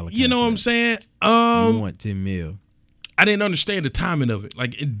 million. you know what I'm saying? You want $10 million. I didn't understand the timing of it.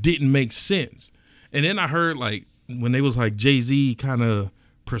 Like it didn't make sense. And then I heard like when they was like Jay-Z kind of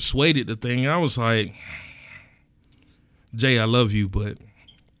persuaded the thing. I was like, Jay, I love you, but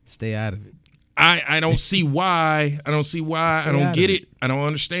Stay out of it. I don't see why. I don't see why. I Stay don't out get of it. I don't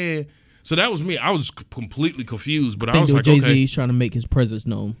understand. So that was me. I was completely confused, but I I think was though like, Jay-Z's okay. trying to make his presence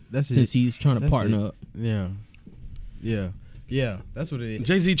known That's it. since he's trying to That's partner it. up. Yeah. Yeah. Yeah. That's what it is.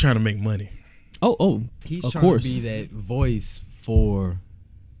 Jay-Z trying to make money. Oh, He's of trying course. to be that voice for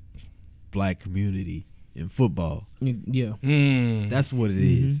black community in football. Yeah. That's what it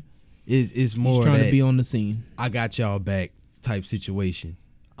is. It's He's more trying that to be on the scene. I got y'all back type situation.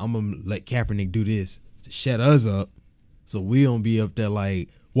 I'm gonna let Kaepernick do this to shut us up, so we don't be up there like,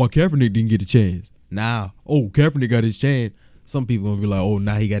 why Kaepernick didn't get a chance? Now, Kaepernick got his chance. Some people gonna be like,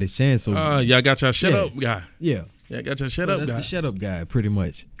 now he got his chance. So Y'all got y'all shut Yeah. up guy. yeah, Yeah, got your shut so up that's guy. the shut up guy, pretty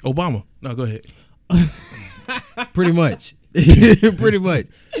much. Obama. No, go ahead. Pretty much, pretty much.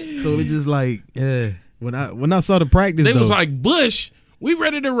 So it's just like, when I saw the practice, They though, was like, Bush, we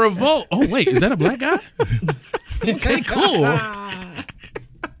ready to revolt. Oh, wait, is that a black guy? Okay, cool.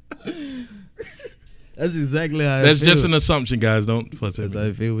 that's exactly how That's I feel. just an assumption, guys. Don't fuss at That's how me.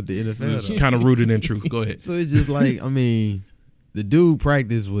 I feel with the NFL. It's though. kind of rooted in truth. Go ahead. So it's just like, I mean, the dude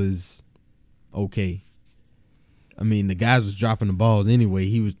practice was okay. I mean, the guys was dropping the balls anyway.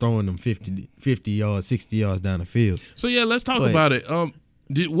 He was throwing them 50 yards, 60 yards down the field. So, yeah, let's talk But- about it.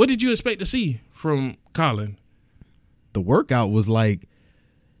 What did you expect to see from Colin? The workout was like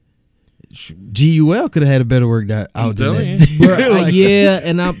GUL could have had a better work out than telling that. you. Bruh, Like, yeah,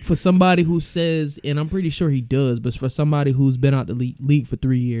 and for somebody who says, and I'm pretty sure he does, but for somebody who's been out the league for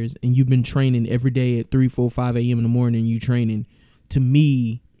 3 years and you've been training every day at 3, 4, 5 a.m. in the morning, you training, to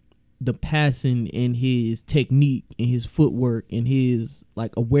me, the passing and his technique and his footwork and his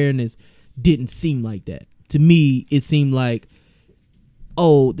like awareness didn't seem like that. To me, it seemed like,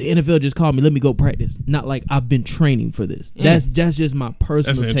 oh, the NFL just called me, let me go practice. Not like I've been training for this. That's just my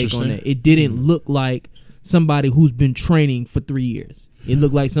personal That's take on interesting. that. It didn't look like somebody who's been training for 3 years. It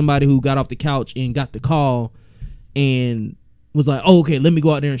looked like somebody who got off the couch and got the call and was like, oh, okay, let me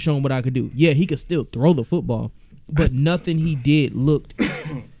go out there and show him what I could do. Yeah, he could still throw the football, but nothing he did looked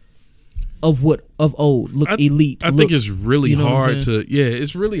of old, looked elite. I think it's really you know what I'm hard to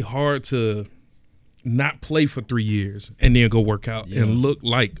it's really hard to not play for 3 years and then go work out and look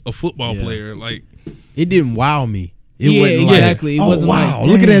like a football player. Like, it didn't wow me. It Yeah, wasn't exactly. It like, oh wasn't wow, like,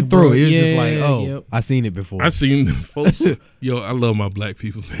 look at damn, that throw. bro. It was just like, Yeah, oh, yep. I seen it before. I seen folks. Yo, I love my black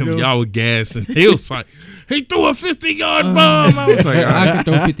people. Y'all were gassing. They was like, he threw a 50-yard bomb. I was like, all I right, could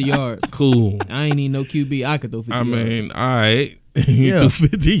throw 50 yards. cool. I ain't need no QB. I could throw 50 I yards. mean, all right. He Yeah. threw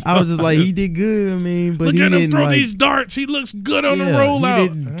 50 I was just like, he did good. I mean, but Look he at him didn't throw like, these darts. He looks good on the He rollout.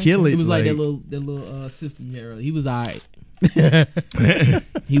 didn't kill it. it was like that little system you had earlier. He was all right.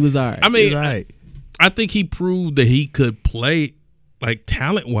 He was all right. I mean, He's right. I think he proved that he could play, like,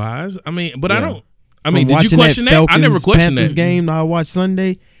 talent-wise. I mean, but I Yeah. don't. I mean, From did you watching question that? I never questioned Panthers that. game I watched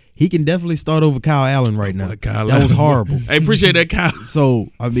Sunday. He can definitely start over Kyle Allen right now. Kyle that was Allen. horrible. I appreciate that, Kyle. So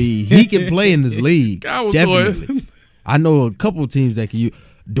I mean, he can play in this league. Kyle was Definitely. going. I know a couple of teams that can use.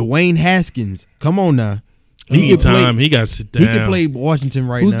 Dwayne Haskins, come on now. He can Anytime play. he got to sit down. He can play Washington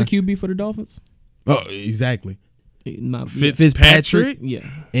right Who's now. the QB for the Dolphins? Oh, exactly. Fitzpatrick. Yeah.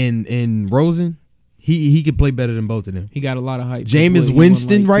 And Rosen, he could play better than both of them. He got a lot of hype. Jameis He won,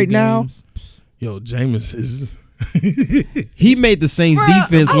 Winston 2 right now? games. Yo, Jameis is. He made the Saints Bruh,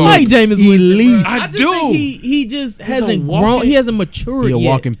 defense I look like Jameis elite. Winston. I I just do. think he just hasn't walking- grown. He hasn't matured He a yet.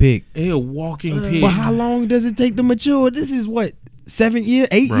 walking pick. He a walking pig. But how long does it take to mature? This is what, 7 year,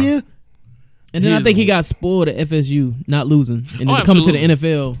 8 Bruh. year? And then I He's- think he got spoiled at FSU, not losing, and then Oh, coming to the absolutely.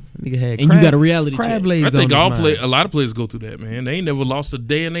 NFL. Nigga had And you got a reality crab check. legs I think on his mind. a lot of players go through that, man. They ain't never lost a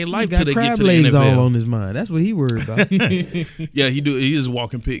day in their He life got till they get crab to the legs all NFL. on his mind. That's what he worried about. Yeah, he do. He is a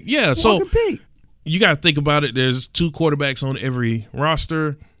walking pig. Yeah, so Walking pig. you got to think about it. There's 2 quarterbacks on every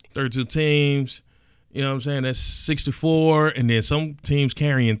roster, 32 teams. You know what I'm saying? That's 64, and then some teams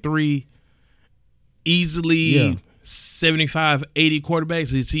carrying 3. Easily Yeah. 75, 80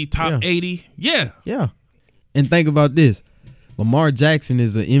 quarterbacks. Is he top Yeah. 80? Yeah. Yeah. And think about this. Lamar Jackson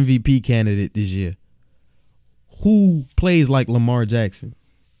is an MVP candidate this year. Who plays like Lamar Jackson?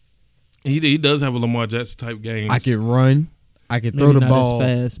 He does have a Lamar Jackson type game. I can run. I can throw Maybe the not ball. as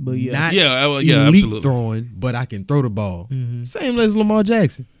fast, but yeah. Not Yeah, elite absolutely. throwing, but I can throw the ball. Mhm. Same as Lamar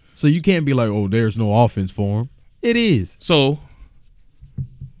Jackson. So you can't be like, oh, there's no offense for him. It is. So,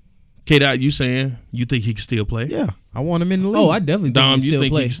 K-Dot, you saying you think he can still play? Yeah. I want him in the league. Oh, I definitely think Dom, he you still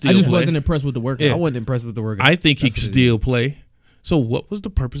think he play. can still I just play? wasn't impressed with the workout. Yeah. I wasn't impressed with the workout. I think he That's can what it still is. play. So, what was the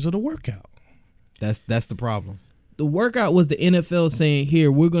purpose of the workout? That's the problem. The workout was the NFL saying,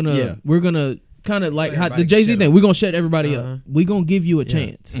 "Here, we're gonna kind of like how the everybody Jay-Z shut thing. up. We're gonna shut everybody Uh-huh. up. We're gonna give you a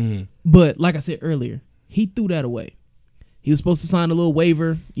chance." Mhm. But like I said earlier, he threw that away. He was supposed to sign a little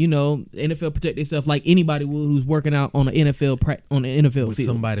waiver. You know, the NFL protect themselves like anybody would who's working out on an NFL on an NFL With field,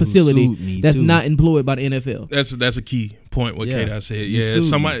 somebody who facility sued me, that's too. not employed by the NFL. That's a key point. What Yeah. K-Dot said. You Yeah, sued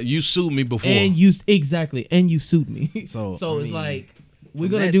somebody you sued me before. And you sued me. So, So I it's mean, like we're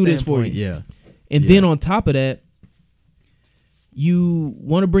from gonna that do this for standpoint, you. Yeah. And then on top of that, you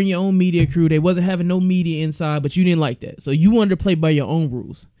want to bring your own media crew. They wasn't having no media inside, but you didn't like that. So you wanted to play by your own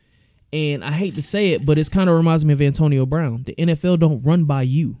rules. And I hate to say it, but it's kind of reminds me of Antonio Brown. The NFL don't run by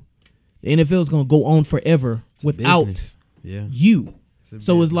you. The NFL is going to go on forever without Business. Yeah. you. a So it's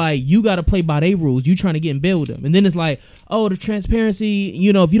business. like you got to play by their rules. You trying to get in bed with them. And then it's like, oh, the transparency,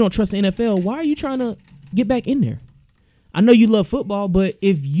 you know, if you don't trust the NFL, why are you trying to get back in there? I know you love football, but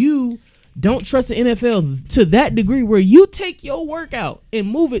if you don't trust the NFL to that degree where you take your workout and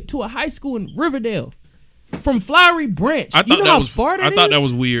move it to a high school in Riverdale from Flowery Branch, I thought you know that how was far that I is? thought that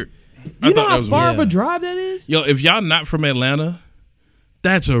was weird. I You know thought that how was far weird. of a drive that is? Yo, if y'all not from Atlanta,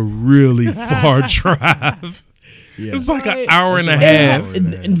 that's a really far drive. Yeah. It's like an Right. hour and a That's half. what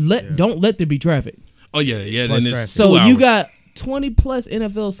And don't let there be traffic. Oh yeah. Plus Then traffic. it's So 2 you hours. got 20 plus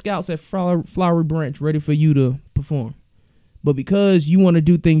NFL scouts at Flowery Branch ready for you to perform. But because you want to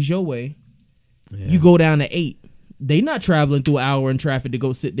do things your way, you go down to 8. They not traveling through an hour in traffic to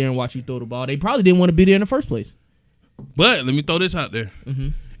go sit there and watch you throw the ball. They probably didn't want to be there in the first place. But let me throw this out there. Mm-hmm.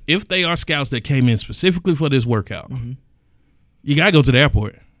 if they are scouts that came in specifically for this workout, Mm-hmm. you gotta go to the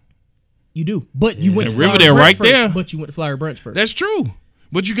airport. You do, but you went to And Flower Riverdale Brunch right first, there. But you went to Flower Brunch first. That's true,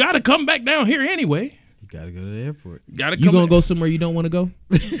 but you gotta come back down here anyway. You gotta go to the airport. Gotta You come. gonna go somewhere you don't want to go?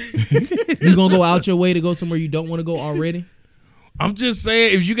 You gonna go out your way to go somewhere you don't want to go already? I'm just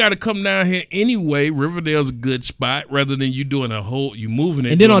saying, if you got to come down here anyway, Riverdale's a good spot rather than you doing you moving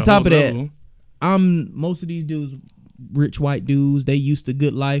it. And then doing on a top whole of that, level. most of these dudes, rich white dudes, they used to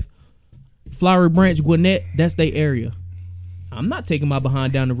good life. Flowery Branch, Gwinnett, that's their area. I'm not taking my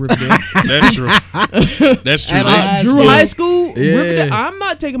behind down to Riverdale. That's true. That's true. At That- Drew High School, Yeah. Riverdale. I'm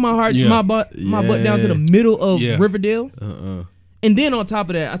not taking my Yeah. my butt down to the middle of Yeah. Riverdale. Uh-uh. And then on top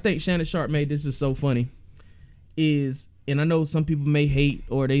of that, I think Shannon Sharp made this is so funny. And I know some people may hate,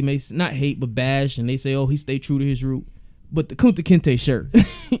 or they may not hate, but bash, and they say, "Oh, he stayed true to his root." But the Kunta Kinte shirt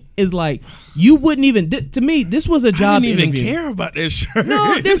is like, you wouldn't even. To me, this was a I job didn't even interview. care about that shirt.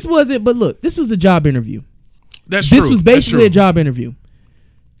 No, this wasn't. But look, this was a job interview. That's This true. was That's basically true. a job interview.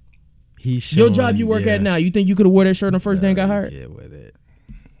 He's Your showing, job you work yeah. at now, you think you could have wore that shirt on the first day and got hired? Yeah, with it.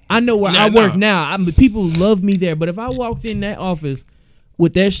 I know where Nah, I work nah. now. People love me there, but if I walked in that office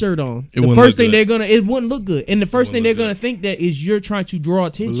with that shirt on, It the wouldn't first look thing good. it wouldn't look good. And the first thing wouldn't they're look gonna think that is you're trying to draw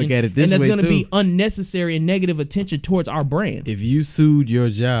attention. look at it this and that's way, gonna be too. unnecessary and negative attention towards our brand. If you sued your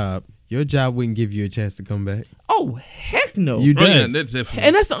job wouldn't give you a chance to come back. Oh heck no! You Oh, yeah, done. that's definitely.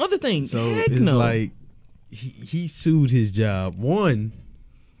 And that's the other thing. So heck it's no. like he sued his job, won,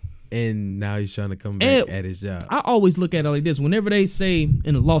 and now he's trying to come back And at his job. I always look at it like this: whenever they say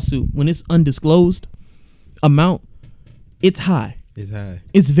in a lawsuit, when it's undisclosed amount, it's high. It's high.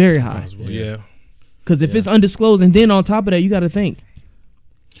 It's very high. yeah. Because if it's undisclosed, and then on top of that, you got to think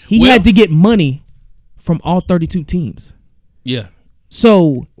he Well- had to get money from all 32 teams. Yeah.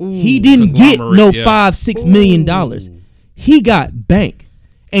 So he didn't get no Conglomerate, yeah. $5-6 million. He got bank.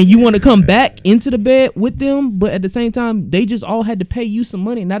 And you want to come back into the bed with them, but at the same time, they just all had to pay you some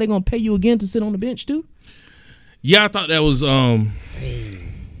money. Now they're gonna pay you again to sit on the bench too. Yeah, I thought that was.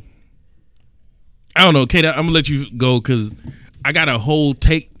 I don't know, Kate. I'm gonna let you go because I got a whole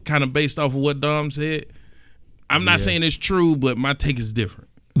take kind of based off of what Dom said. I'm not saying it's true, but my take is different.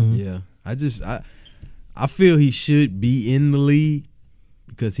 Yeah. I feel he should be in the league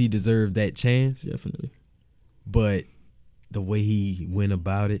because he deserved that chance. Definitely. But the way he went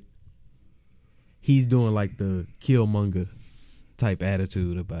about it, he's doing like the Killmonger type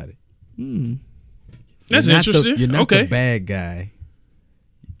attitude about it. That's You're not interesting. You're not okay. the bad guy.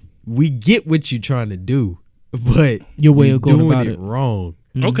 We get what you're trying to do, but Your way you're of going doing about it it. wrong.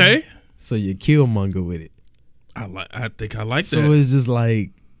 Okay. So you Killmonger with it. I think I like So that. it's just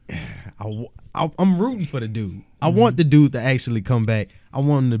like I'm rooting for the dude. I want the dude to actually come back. I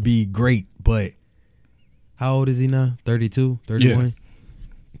want him to be great, but how old is he now? 32, 31? Yeah.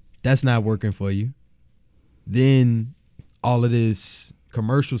 That's not working for you. Then all of this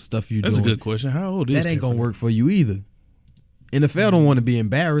commercial stuff you That's doing, a good question. How old is that ain't Kevin? gonna work for you either. NFL don't want to be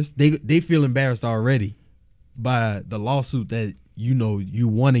embarrassed. They feel embarrassed already by the lawsuit that you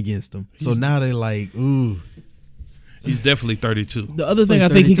won against them. So now they like, ooh. He's definitely 32. The other thing he's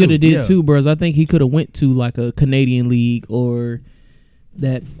I think he 32, could have did yeah. too, bro, is I think he could have went to like a Canadian league or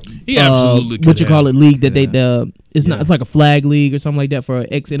that He absolutely could what you have. call it league that Yeah. they it's not it's like a flag league or something like that for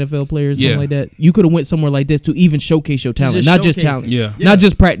ex NFL players, something Yeah. like that. You could have went somewhere like this to even showcase your talent, just not just showcase talent, it. Yeah. not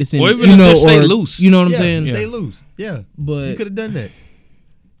just practicing, Or even you know, just stay or, loose. You know what I'm Yeah, saying? stay loose. Yeah. You But could have done that.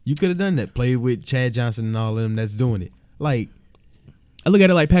 You could have done that. Play with Chad Johnson and all of them that's doing it. Like, I look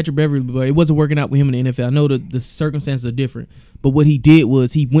at it like Patrick Beverly, but it wasn't working out with him in the NFL. I know the circumstances are different, but what he did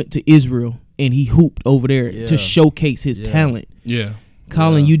was he went to Israel and he hooped over there Yeah. to showcase his Yeah. talent. Yeah.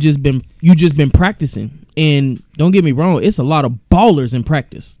 Colin, Yeah. you just been practicing, and don't get me wrong, it's a lot of ballers in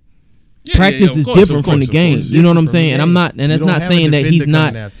practice. Yeah, Practice of is course, different of from the course, of game. course. You know what I'm Different from saying? the And I'm game. not, and You that's don't not have a saying that he's defender not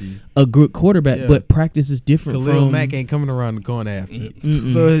coming after you. a good quarterback, Yeah. but practice is different Khalil from. Mack ain't coming around the corner after you.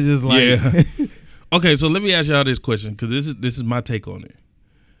 So it's just like, Yeah. Okay, so let me ask y'all this question because this is my take on it.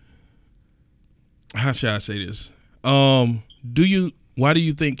 How should I say this? Why do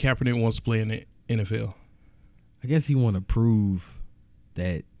you think Kaepernick wants to play in the NFL? I guess he want to prove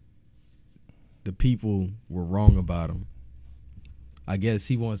that the people were wrong about him. I guess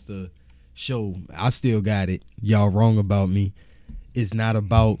he wants to show I still got it. Y'all wrong about me. It's not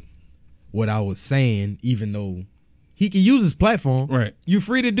about what I was saying, even though he can use his platform. Right. You're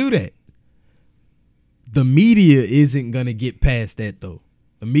free to do that. The media isn't gonna get past that though.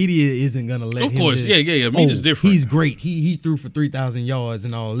 The media isn't gonna let Of him. course, just, yeah. Media's different. He's great. He threw for 3,000 yards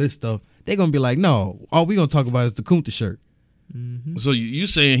and all this stuff. They're gonna be like, no. All we gonna talk about is the Kunta shirt. So you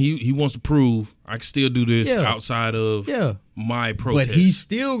saying he wants to prove I can still do this Yeah. outside of Yeah. my protest. But he's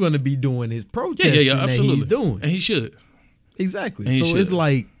still going to be doing his protesting that absolutely. he's doing. And he should. Exactly. And he So it's should.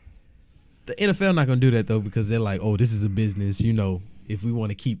 like the NFL not going to do that, though, because they're like, oh, this is a business. You know, if we want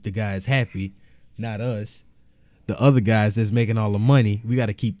to keep the guys happy, not us, the other guys that's making all the money, we got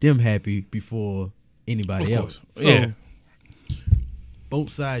to keep them happy before anybody Of else. course. So Yeah. both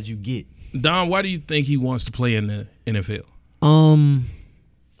sides you get. Don, why do you think he wants to play in the NFL?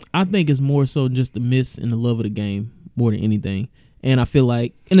 I think it's more so just the miss and the love of the game more than anything. And I feel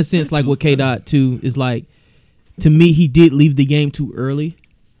like, in a sense, like what K Dot too is like, to me, he did leave the game too early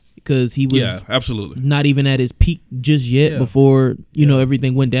because he was absolutely. not even at his peak just yet Yeah. before you know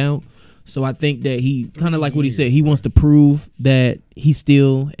everything went down. So I think that he kind of like what he said. He wants to prove that he's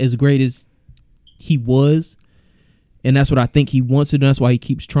still as great as he was, and that's what I think he wants to do. That's why he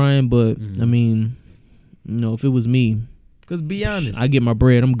keeps trying. But I mean, you know, if it was me, Because be honest, I get my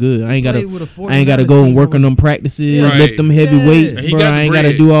bread. I'm good. I ain't played gotta. with a I ain't gotta 49ers go and team work that on was- them practices, Right. lift them heavy Yeah. weights, And he bro. got the I ain't gotta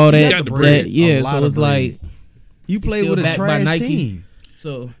bread. do all He that. got the bread. Yeah, A lot so of it's like bread. You play still with a backed by trash Nike. team.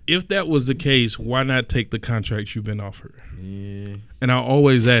 so. If that was the case, why not take the contracts you've been offered? Yeah. And I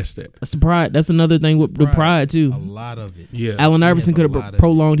always ask that. That's the pride. That's another thing with the pride too. A lot of it. Yeah. Allen He has Iverson a could lot have of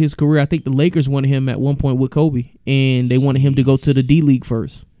prolonged his career. I think the Lakers wanted him at one point with Kobe, and they wanted him to go to the D League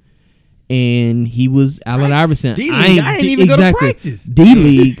first. And he was Allen Iverson. D-League? I ain't even go to practice. D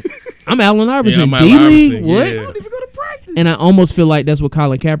League. I'm Allen Iverson. I'm D Allen League. Iverson, What? yeah. I don't even go to practice. And I almost feel like that's what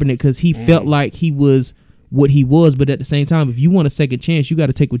Colin Kaepernick, because he felt like he was what he was, but at the same time, if you want a second chance, you got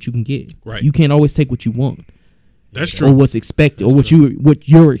to take what you can get. Right. You can't always take what you want That's or true. what's expected or what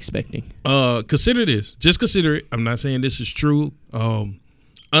you're expecting. Consider this. Just consider it. I'm not saying this is true.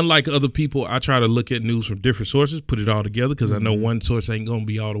 Unlike other people, I try to look at news from different sources, put it all together because I know one source ain't going to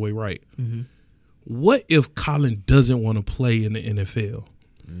be all the way right. What if Colin doesn't want to play in the NFL?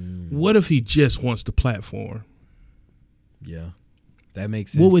 What if he just wants the platform? Yeah. That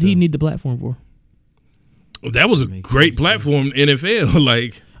makes sense. What would he too. need the platform for? That was a Makes great sense. platform, NFL.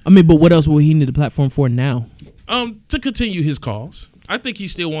 Like, I mean, but what else will he need the platform for now? to continue his cause. I think he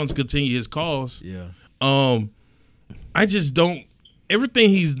still wants to continue his cause. Yeah. I just don't. Everything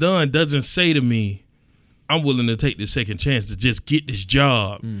he's done doesn't say to me, I'm willing to take the second chance to just get this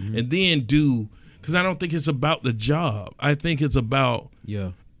job and then do. Because I don't think it's about the job. I think it's about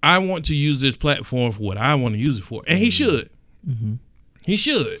Yeah. I want to use this platform for what I want to use it for, and he should. He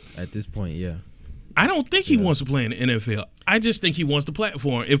should. At this point, yeah. I don't think he wants to play in the NFL. I just think he wants the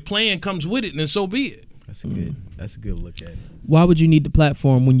platform. If playing comes with it, then so be it. That's a good. That's a good look at it. Why would you need the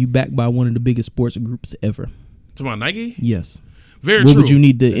platform when you backed by one of the biggest sports groups ever? To my Nike, Yes. very What true. would you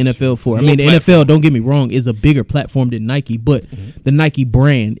need the NFL for? I More mean, the platform. NFL, don't get me wrong, is a bigger platform than Nike, but the Nike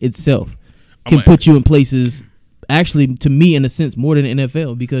brand itself can I'ma- put you in places, actually, to me, in a sense, more than the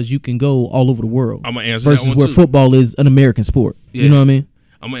NFL, because you can go all over the world. I'm gonna answer versus that one where too. football is an American sport. Yeah. You know what I mean?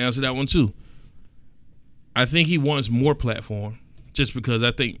 I'm gonna answer that one too. I think he wants more platform, just because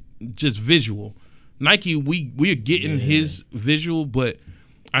I think just visual. Nike, we're getting his visual, but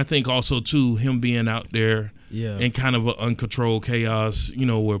I think also too him being out there Yeah. in kind of an uncontrolled chaos,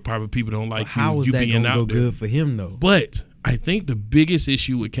 where probably people don't like How is you that being gonna out go there. good for him though? But I think the biggest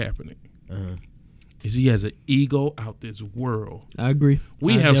issue with Kaepernick is he has an ego out this world. I agree.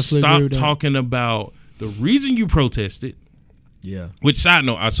 We I have definitely agree stopped with that. talking about the reason you protested. Yeah. Which, side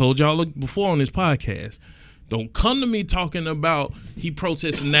note, I told y'all before on this podcast, don't come to me talking about he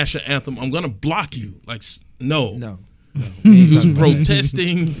protested the national anthem. I'm gonna block you. Like, no. No. He was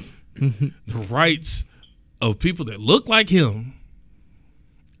protesting the rights of people that look like him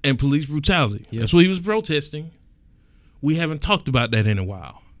and police brutality. Yeah. That's what he was protesting. We haven't talked about that in a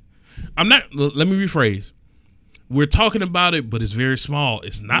while. Let me rephrase. We're talking about it, but it's very small.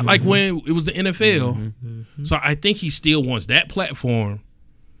 It's not like when it was the NFL. So I think he still wants that platform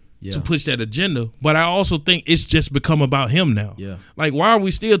Yeah. to push that agenda. But I also think it's just become about him now. Yeah. Like, why are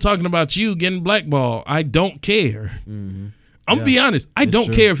we still talking about you getting blackballed? I don't care. I'm gonna be honest. I don't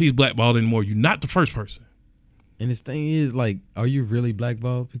true. care if he's blackballed anymore. You're not the first person. And his thing is, like, are you really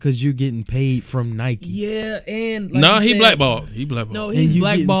blackballed? Because you're getting paid from Nike. Yeah, and No, he blackballed. He blackballed. No, And he's you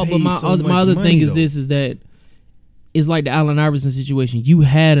getting blackballed. But paid my so other, much my other money, thing is though. this: is that it's like the Allen Iverson situation. You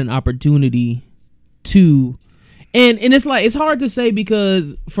had an opportunity to, and it's like it's hard to say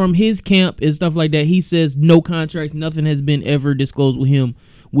because from his camp and stuff like that, he says no contracts, nothing has been ever disclosed with him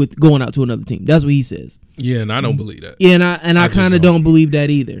with going out to another team. That's what he says. Yeah, and I don't believe that. Yeah, and I just kind of don't believe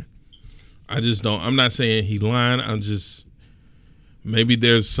that either. I just don't. I'm not saying he lying. I'm just maybe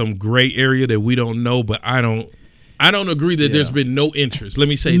there's some gray area that we don't know, but I don't agree that there's been no interest. Let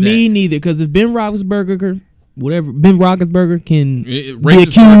me say Me that. neither, because if Ben Roethlisberger whatever Ben Roethlisberger can be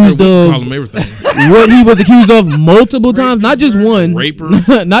Rapist accused Rocker, of we call him everything. what he was accused of multiple times, not just one. Raper.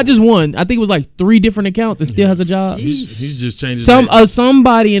 Not just one. I think it was like 3 different accounts and still has a job. He's just changing his name.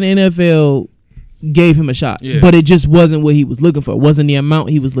 Somebody in the NFL gave him a shot, but it just wasn't what he was looking for. It wasn't the amount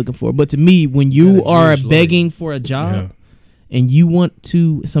he was looking for. But to me, when you are begging for a job and you want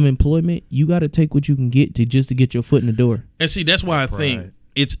some employment, you got to take what you can get to get your foot in the door. And see, that's why I think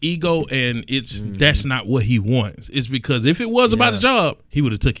it's ego, and that's not what he wants. It's because if it was about a job, he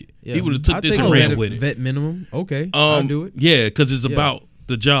would have took it. He would have took this and ran with it. Vet minimum, okay, I'll do it. Yeah, because it's about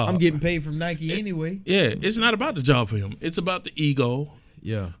the job. I'm getting paid from Nike anyway. Yeah, it's not about the job for him. It's about the ego.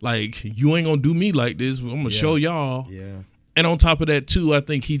 Yeah, like you ain't gonna do me like this. I'm gonna show y'all. Yeah, and on top of that too, I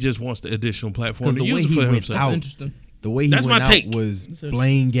think he just wants the additional platform to use it for himself. That's interesting. The way he went out was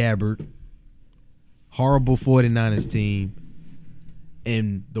Blaine Gabbert, horrible 49ers team.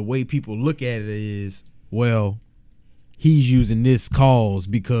 And the way people look at it is, well, he's using this cause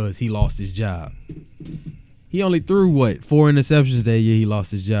because he lost his job. He only threw, 4 interceptions that year he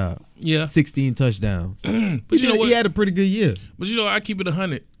lost his job. Yeah. 16 touchdowns. But you know what? He had a pretty good year. But I keep it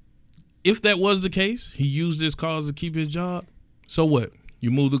 100. If that was the case, he used this cause to keep his job, so what?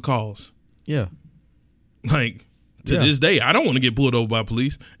 You move the cause. Yeah. Like, to this day, I don't want to get pulled over by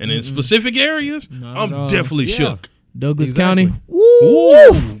police. And in specific areas, I'm definitely shook. Douglas County.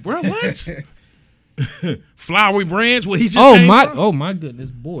 Woo, bro, what? Flowery Branch, where he just came from? Oh my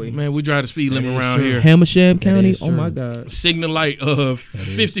goodness, boy. Man, we drive the speed limit around here. Hamersham County. Oh my God. Signal light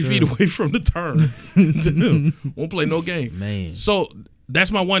 50 feet away from the turn. Won't play no game. Man. So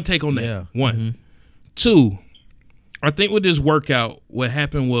that's my one take on that. Yeah. One. 2, I think with this workout, what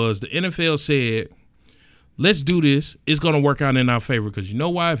happened was the NFL said, let's do this. It's going to work out in our favor because you know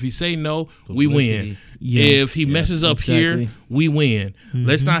why? If he say no, we win. Yes. If he messes up here, we win.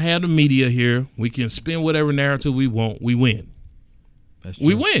 Let's not have the media here. We can spin whatever narrative we want. We win. That's true.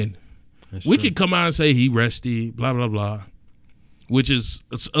 We win. That's we true. can come out and say he resty, blah, blah, blah, which is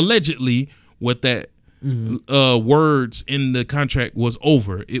allegedly what that words in the contract was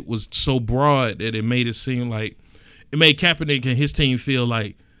over. It was so broad that it made it seem like it made Kaepernick and his team feel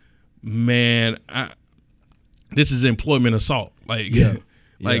like, man, this is employment assault. Like,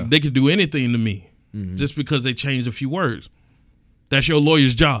 they could do anything to me just because they changed a few words. That's your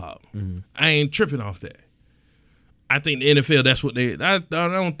lawyer's job. I ain't tripping off that. I think the NFL, that's what I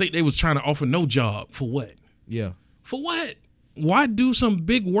don't think they was trying to offer no job. For what? Yeah. For what? Why do some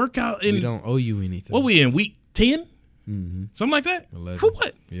big workout in? We don't owe you anything. What we in, week 10? Something like that? 11. For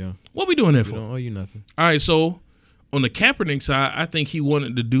what? Yeah. What we doing that We for? don't owe you nothing. All right, so on the Kaepernick side, I think he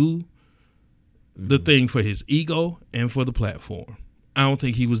wanted to do the thing for his ego and for the platform. I don't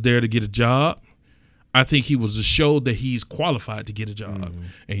think he was there to get a job. I think he was to show that he's qualified to get a job.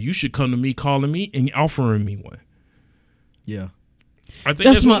 And you should come to me calling me and offering me one. Yeah. I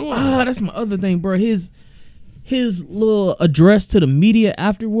think that's what it was. That's my other thing, bro. His little address to the media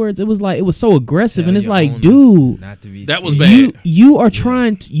afterwards, it was so aggressive, and it's like, dude, not to be that was bad. You are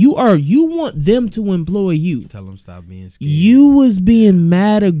trying to, you want them to employ you. Tell them stop being scared. You was being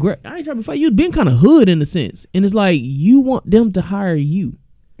mad aggressive. I ain't trying to fight. You'd been kind of hood in a sense, and it's like you want them to hire you,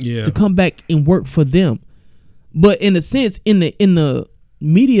 to come back and work for them. But in a sense, in the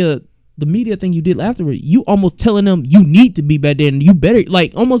media. The media thing you did afterward, you almost telling them you need to be better and you better,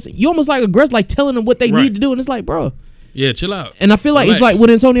 like almost like aggressive, like telling them what they need to do, and it's like, bro, chill out. And I feel like it's like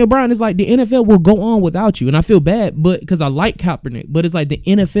with Antonio Brown, it's like the NFL will go on without you, and I feel bad, but because I like Kaepernick, but it's like the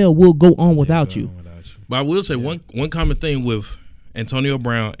NFL will go on without you. But I will say one common thing with Antonio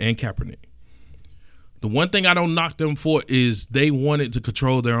Brown and Kaepernick. The one thing I don't knock them for is they wanted to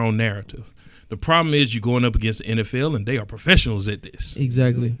control their own narrative. The problem is you're going up against the NFL, and they are professionals at this.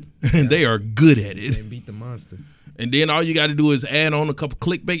 Exactly. And they are good at it. They beat the monster. And then all you got to do is add on a couple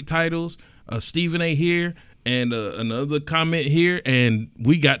clickbait titles, Stephen A. here, and another comment here, and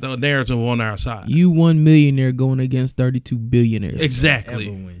we got the narrative on our side. You 1 millionaire going against 32 billionaires. Exactly.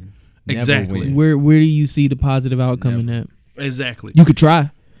 Never win. Exactly. Never win. Where do you see the positive outcome in that? Exactly. You could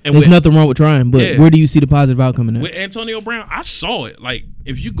try. And there's nothing wrong with trying, but where do you see the positive outcome in that? With Antonio Brown, I saw it. Like,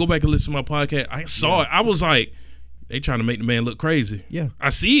 if you go back and listen to my podcast, I saw it. I was like, they trying to make the man look crazy. Yeah. I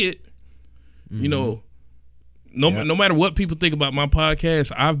see it. You know, no matter what people think about my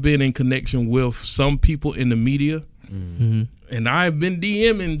podcast, I've been in connection with some people in the media, and I've been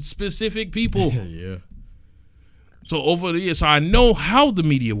DMing specific people. Yeah. So over the years, so I know how the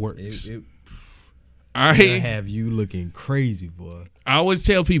media works. I have you looking crazy, boy. I always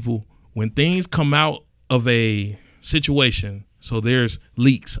tell people when things come out of a situation, so there's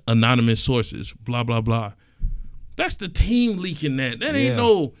leaks, anonymous sources, blah, blah, blah. That's the team leaking that. That ain't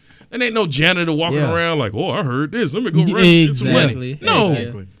Yeah. no janitor walking Yeah. around like, oh, I heard this. Let me go get some money. Exactly. No,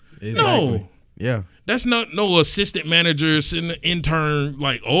 Exactly. no. Yeah. That's not no assistant manager sitting the intern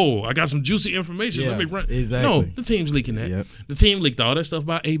like, oh, I got some juicy information. Let me run. exactly. No, the team's leaking that. Yep. The team leaked all that stuff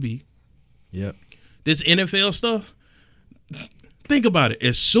about AB. Yep. This NFL stuff. Think about it.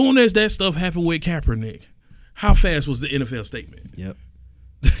 As soon as that stuff happened with Kaepernick, how fast was the NFL statement? Yep.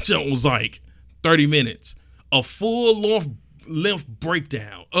 That jump was like 30 minutes. A full length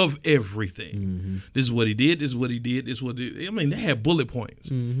breakdown of everything. Mm-hmm. This is what he did. This is what he did. This is what he did. I mean, they had bullet points.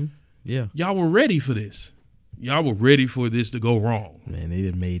 Mm-hmm. Yeah. Y'all were ready for this. Y'all were ready for this to go wrong. Man, they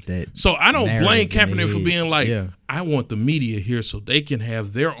done made that. So I don't blame narrative in Kaepernick their for head. being like, Yeah. I want the media here so they can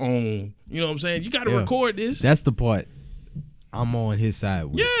have their own, you know what I'm saying? You got to Yeah. record this. That's the part I'm on his side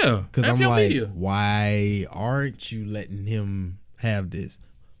with. Yeah. Because have I'm your like, media. why aren't you letting him have this?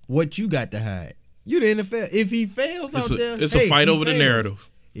 What you got to hide? You the NFL. If he fails It's out there, a hey, fight he over the fails. narrative.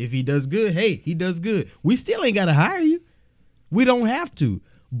 If he does good, hey, he does good. We still ain't got to hire you. We don't have to.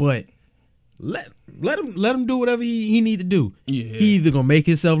 But let him do whatever he need to do. Yeah. He either gonna make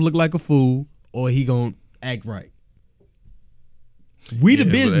himself look like a fool or he gonna act right. We the Yeah,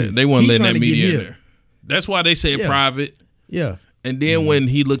 but business. They weren't He letting trying that to get media in here. there. That's why they said Yeah. private. Yeah. And then when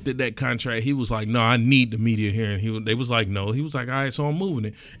he looked at that contract, he was like, no, I need the media here. And they was like, no. He was like, all right, so I'm moving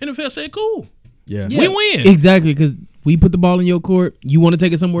it. NFL said, cool. Yeah. We win. Exactly, because we put the ball in your court. You want to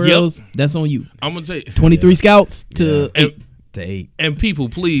take it somewhere Yep. else? That's on you. I'm going to say, 23 scouts to Yeah. 8. To 8. and people,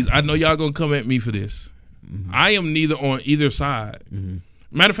 please, I know y'all going to come at me for this. I am neither on either side.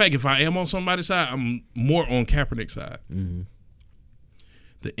 Matter of fact, if I am on somebody's side, I'm more on Kaepernick's side.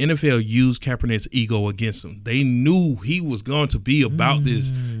 The NFL used Kaepernick's ego against him. They knew he was going to be about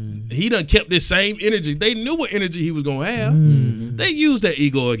this. He done kept this same energy. They knew what energy he was going to have. They used that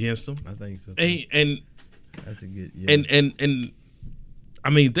ego against him. I think so. And That's a good. Yeah. and I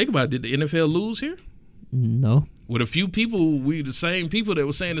mean, think about it. Did the NFL lose here? No. With a few people, we the same people that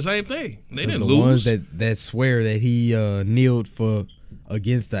were saying the same thing. They didn't the lose. ones that swear that he kneeled for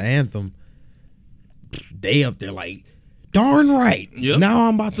against the anthem, they up there like, darn right. Yep. Now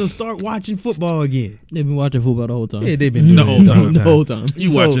I'm about to start watching football again. They've been watching football the whole time. Yeah, they've been doing The whole it time. The whole time.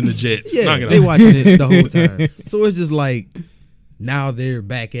 You So- watching the Jets. Yeah, Knock it they off. watching it the whole time. So it's just like now they're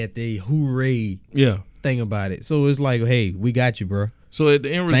back at the hooray Yeah. thing about it. So it's like, hey, we got you, bro. So at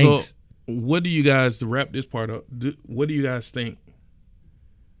the end result, Thanks. what do you guys, to wrap this part up, what do you guys think?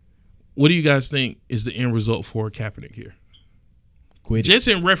 What do you guys think is the end result for Kaepernick here? Quit it. Just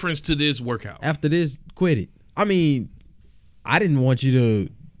in reference to this workout. After this, quit it. I mean, I didn't want you to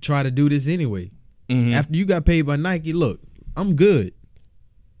try to do this anyway. Mhm. After you got paid by Nike, look, I'm good.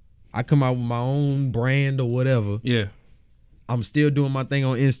 I come out with my own brand or whatever. Yeah. I'm still doing my thing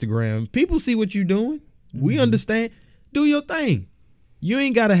on Instagram. People see what you're doing. We understand. Do your thing. You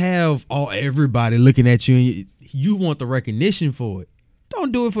ain't got to have everybody looking at you. And you want the recognition for it.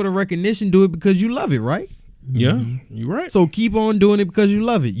 Don't do it for the recognition. Do it because you love it, right? Yeah. You're right. So keep on doing it because you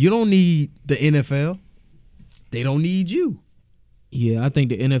love it. You don't need the NFL. They don't need you. Yeah, I think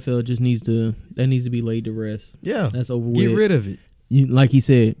the NFL just needs to be laid to rest. Yeah. That's over Get with. rid of it. You, like he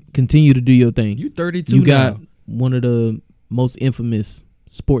said, continue to do your thing. You 32 You got now. one of the most infamous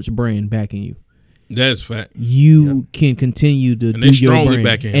sports brand backing you. That's fact. You can continue to And do they your strongly brand.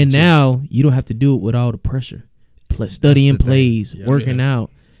 backing him, And too. now you don't have to do it with all the pressure. Studying the thing. plays, Yeah. working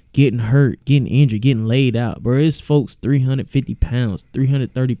out, getting hurt, getting injured, getting laid out. Bro, it's folks 350 pounds,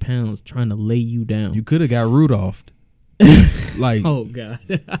 330 pounds trying to lay you down. You could have got Rudolph. Like, Oh God!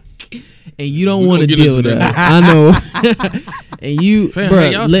 And you don't We want to gonna get deal with into that. I know. And you, Fam, bro,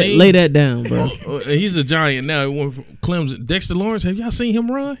 have y'all seen- lay that down, bro. He's the giant now. He went from Clemson. Dexter Lawrence, have y'all seen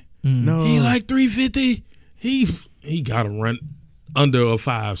him run? no. He like 350. He got to run under a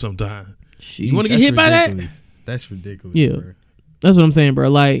 5 sometime. You want to get That's hit by that? ridiculous. That's ridiculous. Yeah. bro. That's what I'm saying, bro.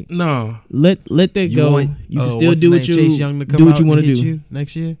 Like, No. let that You go. want, You can still what's do his what name, you Chase Young to come do what out you want and to hit do. you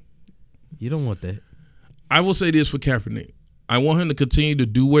next year. You don't want that. I will say this for Kaepernick. I want him to continue to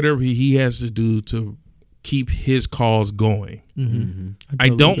do whatever he has to do to keep his cause going. I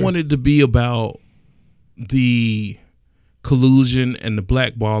don't want it to be about the collusion and the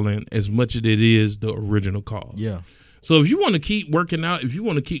blackballing as much as it is the original cause. Yeah. So if you want to keep working out, if you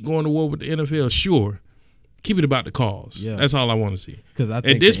want to keep going to war with the NFL, sure, keep it about the cause. Yeah. That's all I want to see. Because I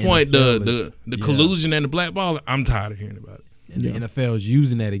think At this the point, NFL is- the yeah. collusion and the blackballing, I'm tired of hearing about it. And the NFL is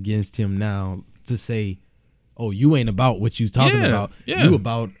using that against him now to say, "Oh, you ain't about what you talking Yeah, about. yeah. You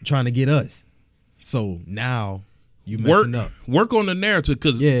about trying to get us." So now you Work messing up. work on the narrative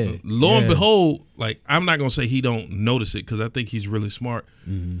because Yeah, lo and yeah. behold, like I'm not gonna say he don't notice it because I think he's really smart.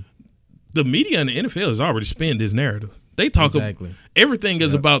 Mm-hmm. the media and the NFL has already spun this narrative. They talk Exactly. everything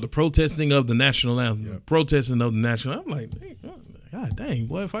is about the protesting of the national anthem, protesting of the national. I'm like, God dang,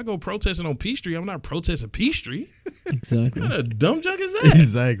 boy, if I go protesting on Peachtree, I'm not protesting Peachtree. Exactly. What kind of dumb junk is that?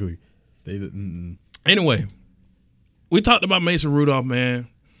 Exactly. They didn't. Anyway, we talked about Mason Rudolph, man.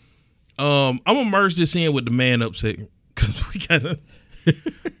 I'm gonna merge this in with the man upset because we gotta.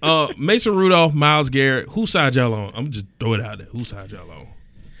 Mason Rudolph, Myles Garrett. Whose side y'all on? I'm just throw it out there. Whose side y'all on?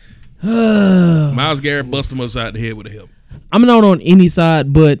 Myles Garrett bust him upside the head with a hip. I'm not on any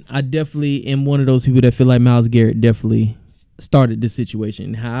side, but I definitely am one of those people that feel like Myles Garrett definitely started this situation.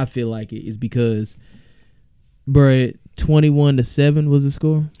 And how I feel like it is because, bruh, 21-7 was the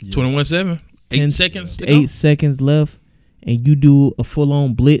score. 21-7. 8 seconds. To go. 8 seconds left, and you do a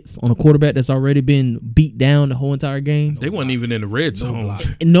full-on blitz on a quarterback that's already been beat down the whole entire game. They wasn't even in the red zone.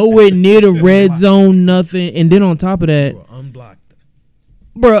 Nowhere near the red zone, nothing. And then on top of that, Unblocked.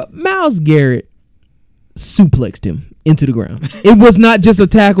 bruh, Myles Garrett suplexed him into the ground. It was not just a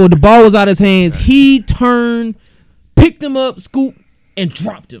tackle. The ball was out of his hands. He turned, picked him up, scooped, and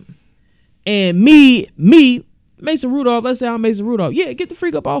dropped him. And me, Mason Rudolph, let's say I'm Mason Rudolph. Yeah, get the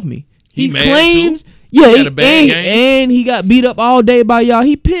freak up off me. He mad claims, too? yeah, He had a bad game? and he got beat up all day by y'all.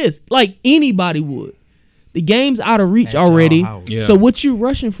 He pissed like anybody would. The game's out of reach At y'all already. house. Yeah. So what you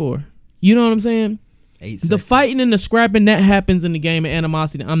rushing for? You know what I'm saying? 8 The seconds. fighting and the scrapping that happens in the game of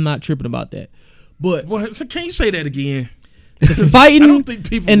animosity. I'm not tripping about that. But Well, so can you say that again? fighting I don't think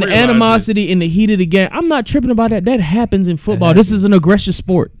people and the realize animosity in the heat of the game, I'm not tripping about that. That happens in football. That This is an aggressive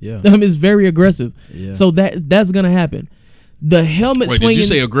sport. Yeah. It's very aggressive. Yeah. So that's gonna happen. The helmet Wait, swinging. did you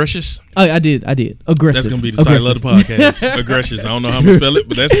say aggressious? Oh, I did. Aggressive. That's gonna be the title of the podcast. Aggressious. I don't know how I'm gonna spell it,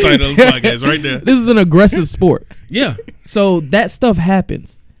 but that's the title of the podcast right there. This is an aggressive sport. Yeah. So that stuff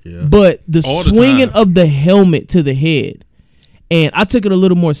happens. Yeah. But the All the swinging time. of the helmet to the head, and I took it a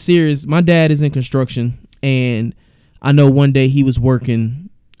little more serious. My dad is in construction, and I know one day he was working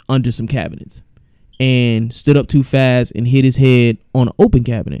under some cabinets and stood up too fast and hit his head on an open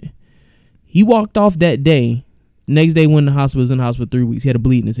cabinet. He walked off that day. Next day, went in the hospital, was in the hospital for 3 weeks. He had a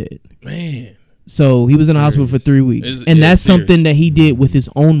bleed in his head. Man. So he was in the hospital for 3 weeks. It's And that's serious. something that he did with his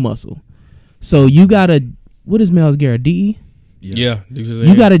own muscle. So you got to, what is Myles Garrett, DE? Yeah.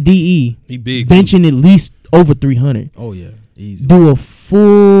 You got a DE he big. too. benching at least over 300. Oh yeah. Easy. Do a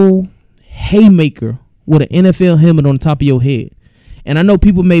full haymaker with an NFL helmet on top of your head. And I know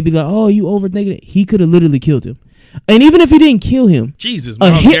people may be like, oh, you overthinking it. He could have literally killed him. And even if he didn't kill him, Jesus. a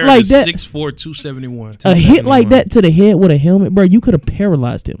Myles hit Garrett like is that- 6'4", 271. a hit like that to the head with a helmet, bro, you could have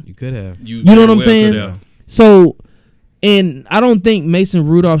paralyzed him. You could have. You know what I'm well saying? could have. So, and I don't think Mason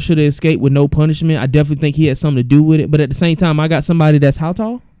Rudolph should have escaped with no punishment. I definitely think he had something to do with it. But at the same time, I got somebody that's how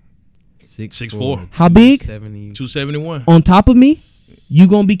tall? 6'4". How big? 271. On top of me? You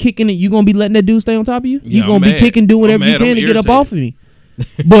gonna be kicking it? You gonna be letting that dude stay on top of you? Yeah, You gonna I'm be mad. kicking, do whatever I'm you mad. can I'm to get up irritated. off of me.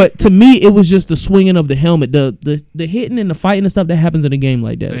 But to me, it was just the swinging of the helmet, the hitting and the fighting and stuff that happens in a game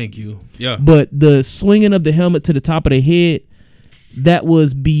like that. Thank you. Yeah. But the swinging of the helmet to the top of the head, that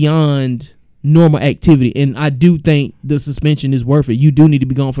was beyond normal activity. And I do think the suspension is worth it. You do need to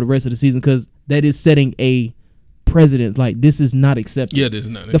be gone for the rest of the season because that is setting a precedent. Like, this is not acceptable. Yeah, there's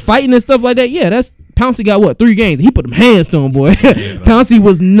nothing. The fighting and stuff like that, yeah, that's Pouncey got what, 3 games. He put them hands to him, boy. Pouncey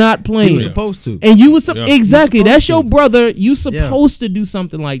was not He playing. was supposed to. And you was Yeah. exactly, You're that's supposed your to. brother. You supposed to do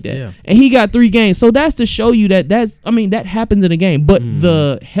something like that. Yeah. And he got 3 games. So that's to show you that that happens in a game. But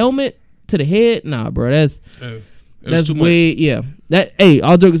the helmet to the head, nah, bro, that's too much. way, yeah. That, hey,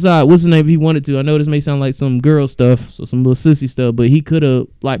 all jokes aside, what's his name if he wanted to? I know this may sound like some girl stuff, so some little sissy stuff, but he could have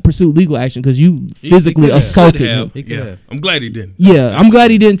like pursued legal action because you physically could have. assaulted Could him. have. He could Yeah. have. I'm glad he didn't. Yeah, I'm glad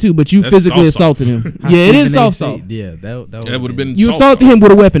he didn't too, but you That's physically soft assaulted him. How Yeah, it even is they soft say- salt. Yeah, that That would have been. You soft assaulted salt. him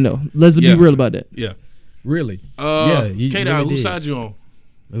with a weapon though. Let's Yeah. be real about that. Yeah. really. K-Dot, really whose did. side you on?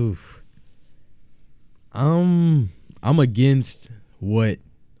 Oof. I'm against what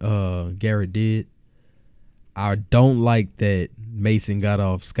Garrett did. I don't like that Mason got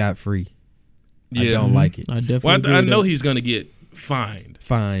off scot-free. I Yeah. don't like it. I definitely Well, agree I with know that. he's gonna get fined.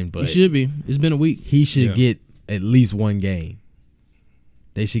 Fine, He but should be. It's been a week. he should Yeah. get at least 1 game.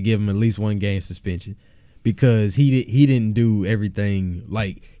 They should give him at least 1 game suspension because he didn't do everything.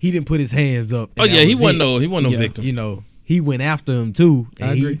 Like, he didn't put his hands up. Oh and yeah, that he was wasn't it. no Yeah. victim. You know, he went after him too. I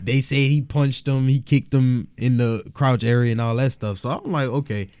And agree. they said he punched him, he kicked him in the crouch area and all that stuff. So I'm like,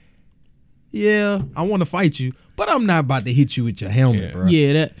 okay, yeah, I want to fight you, but I'm not about to hit you with your helmet, Yeah. bro.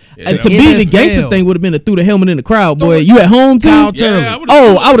 Yeah, that. Yeah, and that to was- me, the NFL. gangster thing would have been to throw the helmet in the crowd, Throw boy. it- You at home too? Kyle Yeah, Turley. I would've-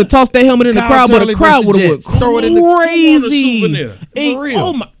 Oh, I would have tossed that helmet in the Kyle crowd, but Turley the crowd versus would the have went Jets. Throw it in the- crazy. souvenir. Hey, For real.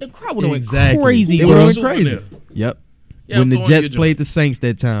 oh my, the crowd would have Exactly. went crazy, They bro. would've Souvenir. crazy. Yep. Yeah, when the throwing Jets your played the Saints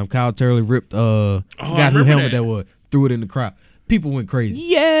that time, Kyle Turley ripped I forgot who remember helmet that. that was, threw it in the crowd. People went crazy.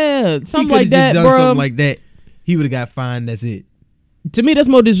 Yeah, He something could like have that, just done bro. something like that. He would have got fined. That's it. To me, that's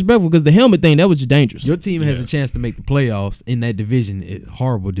more disrespectful because the helmet thing that was just dangerous. Your team has Yeah. a chance to make the playoffs in that division. It's a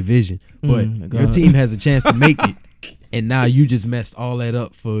horrible division, but my your God. team has a chance to make it, and now you just messed all that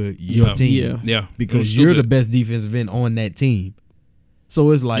up for your Yeah. team. Yeah. Yeah, because it was you're the stupid. best defensive end on that team.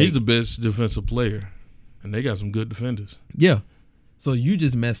 So it's like, He's the best defensive player, and they got some good defenders. yeah. So you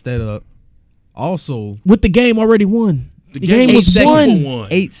just messed that up. Also, With the game already won. The game was was super won. won.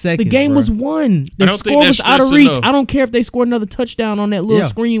 8 seconds. The game bruh. was won. I The don't think score was that's out of stressed reach. enough. I don't care if they scored another touchdown on that little Yeah.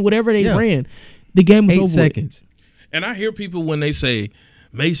 screen, whatever they Yeah. ran. The game was 8 over. with. seconds. And I hear people when they say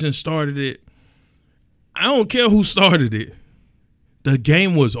Mason started it. I don't care who started it. The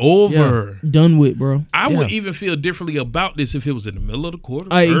game was over. Done with, bro. I would Yeah. even feel differently about this if it was in the middle of the quarter,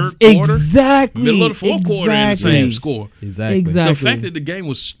 Ex- third quarter, exactly. middle of the fourth quarter, in the same Exactly. score. Exactly. Exactly. The fact that the game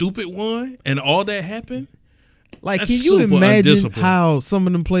was stupid one and all that happened. Like, That's can you super imagine undisciplined. how some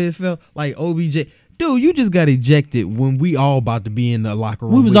of them players felt? Like OBJ, dude, you just got ejected when we all about to be in the locker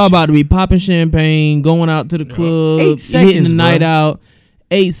room. We was with all you. about to be popping champagne, going out to the club, 8 hitting seconds, the night bro. out.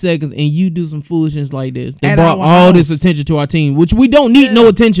 8 seconds, and you do some foolishness like this. They At brought our all this house. attention to our team, which we don't need no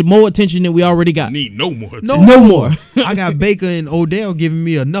attention, more attention than we already got. Need no more. No more. I got Baker and Odell giving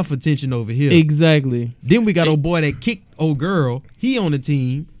me enough attention over here. Exactly. Then we got old boy that kicked old girl. He on the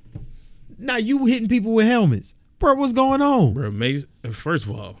team. Now you hitting people with helmets, bro. What's going on? Bro, Mason, first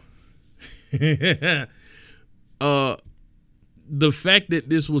of all, the fact that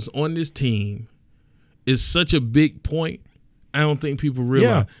this was on this team is such a big point. I don't think people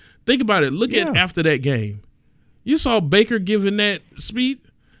realize. Yeah. Think about it. Look at Yeah. after that game. You saw Baker giving that speech.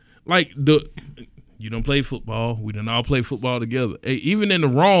 Like you don't play football. We done all play football together. Hey, even in the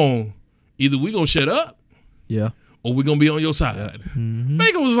wrong, either we gonna shut up Yeah, or we gonna be on your side.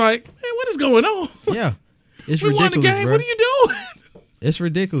 Baker was like, "Man, what is going on? yeah. It's We won ridiculous, the game. bro. What are you doing?" It's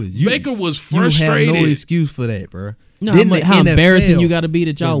ridiculous. Baker was You frustrated. have no excuse for that, bro. No, Then the how embarrassing NFL, you got to be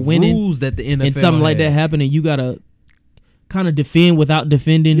that y'all the winning rules that the NFL and something like that has. happen, and you got to kind of defend without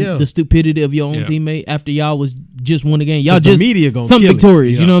defending Yeah. the stupidity of your own Yeah. teammate after y'all was just won the game. Y'all 'Cause the just media gonna some kill it.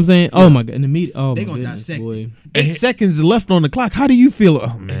 victorious. Yeah. You know what I'm saying? Oh my god, and the media. Oh They my gonna goodness, dissect boy. it. 8 seconds left on the clock. How do you feel?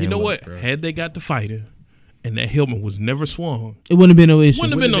 Oh man, You know look, what? bro. Had they got to fighting and that helmet was never swung, It wouldn't have been no issue.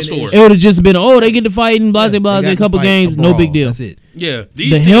 wouldn't have been no Wouldn't have story. been It would have just been, oh, they get to fighting, blase, They blase, got a to couple fight, games, a no brawl. big deal. That's it. Yeah, these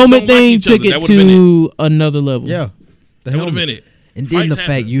The teams helmet don't like thing each other. took That it would've been to another level. Yeah, the That would have helmet. been it. And then Fights the fact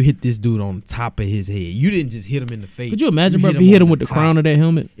happen. you hit this dude on top of his head. You didn't just hit him in the face. Could you imagine, bro, if he hit him with the crown of that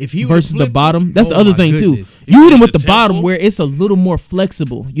helmet If he would've versus the flipped bottom? it, That's the oh other my thing, goodness. too. You hit him with The the bottom temple? where it's a little more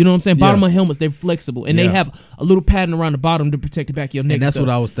flexible. You know what I'm saying? Bottom Yeah. of helmets, they're flexible. And they Yeah. have a little pattern around the bottom to protect the back of your neck. And that's stuff.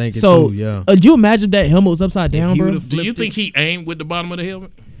 what I was thinking So, too. Yeah, do you imagine if that helmet was upside down, he bro? would've Do you flipped think he aimed with the bottom of the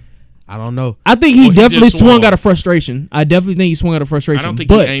helmet? I don't know. I think he Or he definitely just swung swung. out of frustration. I definitely think he swung out of frustration. I don't think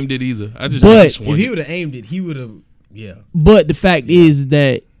but, he aimed it either. I just but- think he If swung he it. would have aimed it, he would have. Yeah, But the fact is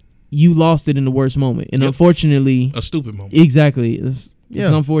that you lost it in the worst moment. And Yep. unfortunately, A stupid moment. exactly. It's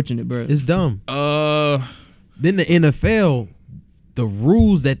Yeah. unfortunate, bro. it's dumb. Then the NFL, the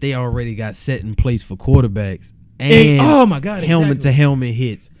rules that they already got set in place for quarterbacks and oh my God, helmet exactly. to helmet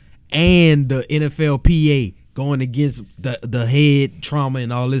hits, and the NFLPA going against the head trauma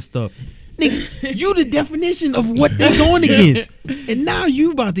and all this stuff. Nigga, you the definition of what they're going against, and now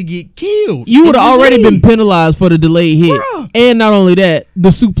you about to get killed. You would in have this already been league. penalized for the delayed hit. Bruh. And not only that, the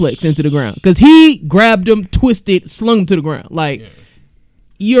suplex into the ground. Because he grabbed him, twisted, slung him to the ground. Like,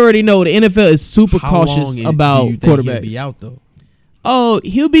 you already know the NFL is super How long cautious about do you think he'll quarterbacks. be out though? Oh,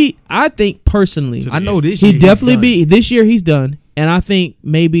 he'll be, I think personally, I know this year he he's definitely done. be, this year he's done. And I think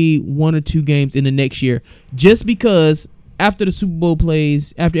maybe 1 or 2 games in the next year. Just because after the Super Bowl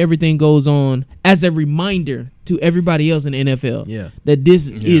plays, after everything goes on, as a reminder to everybody else in the NFL Yeah. that this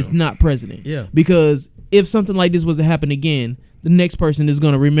is not precedent. Yeah. Because if something like this was to happen again, the next person is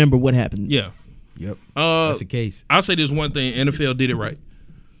going to remember what happened. Yeah. Yep, Uh, that's the case. I'll say this one thing: NFL did it right.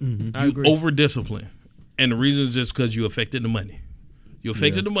 I You agree. over discipline, and the reason is just because you affected the money. You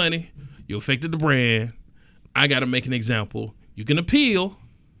affected the money. You affected the brand. I got to make an example. You can appeal,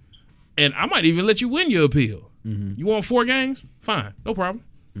 and I might even let you win your appeal. You want 4 games? Fine, no problem.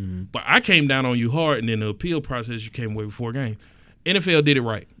 But I came down on you hard, and in the appeal process, you came away with 4 games. NFL did it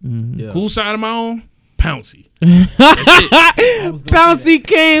right. Yeah. Whose side am I on? Pouncy. That's it. Bouncy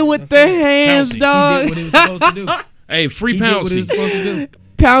came with the hands, Pouncey. dog. He did what he was supposed to do. Hey, free He did what he was Pouncy. supposed to do.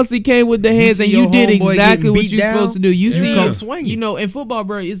 Pouncy came with the hands, see and you your did homeboy exactly getting what beat you're down, supposed to do. You you see, come swinging. you know, in football,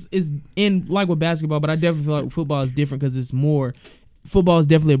 bro, is in like with basketball, but I definitely feel like football is different because it's more football is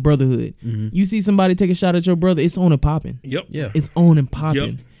definitely a brotherhood. You see somebody take a shot at your brother, it's on and popping. Yep. Yeah. It's on and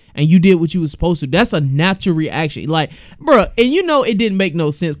popping. Yep. And you did what you was supposed to. That's a natural reaction. Like, bruh, and you know it didn't make no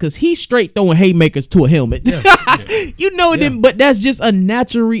sense because he's straight throwing haymakers to a helmet. You know it didn't, but that's just a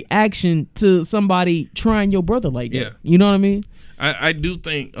natural reaction to somebody trying your brother like that. Yeah. You know what I mean? I do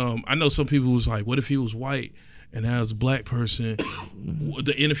think I know some people was like, what if he was white and as a black person,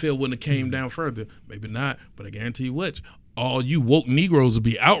 the NFL wouldn't have came down further? Maybe not, but I guarantee you what, all you woke Negroes would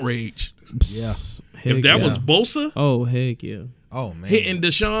be outraged. Yeah. If that was Bosa Oh, heck yeah. Oh man. hitting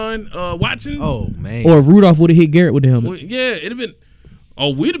Deshaun Watson, Oh man. Or if Rudolph would have hit Garrett with the helmet. well, yeah, it'd have been.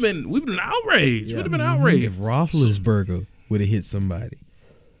 Oh, we'd have been outraged. We'd have been outraged. If Roethlisberger would have hit somebody,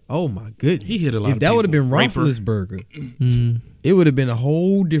 oh my goodness, He hit a lot If of that would have people. been Raper. Roethlisberger, it would have been a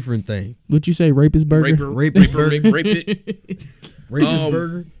whole different thing. What you say, rapist burger? Rapist rape it.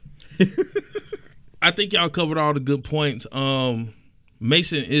 Roethlisberger. I think y'all covered all the good points.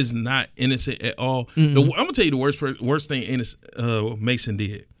 Mason is not innocent at all. I'm gonna tell you the worst thing Mason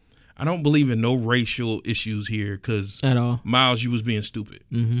did. I don't believe in no racial issues here because At all. Miles, you was being stupid.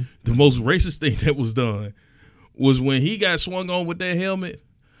 The most racist thing that was done was when he got swung on with that helmet.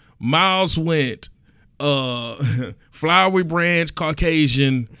 Miles went flowery branch,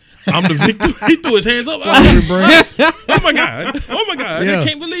 Caucasian. I'm the victim. He threw his hands up. Oh my god! Yeah. I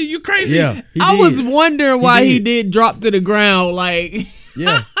can't believe you crazy. Yeah, I was wondering why he did. did drop to the ground. Like,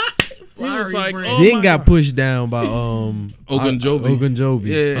 Yeah. He was like, Flowery oh Then my got God. pushed down by Ogunjobi. Ogunjobi.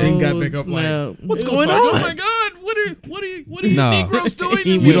 Yeah. Then got oh, back up like, snap. what's It was going like, on? Oh my god! What are you Nah. Negroes doing to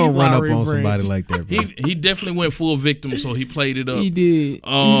He me? We don't run up Flowery on branch. somebody like that, bro. He definitely went full victim, so he played it up. He did.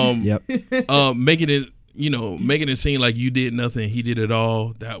 Yep. Making it seem like you did nothing, he did it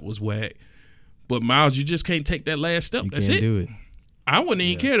all. That was whack. But Miles, you just can't take that last step. You That's can't it. do it. I wouldn't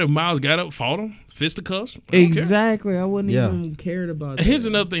even care if Miles got up, fought him, fisticuffs. I don't care. Exactly. I wouldn't Yeah. even cared about that. Here's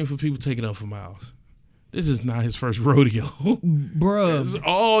another thing for people taking up for Miles. This is not his first rodeo. Bruh. It's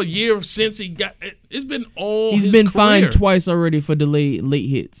all year since he got. It's been all. He's his been career. fined twice already for delayed late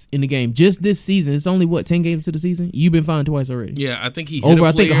hits in the game. Just this season. It's only 10 games to the season. You've been fined twice already. Yeah, I think he hit Over, a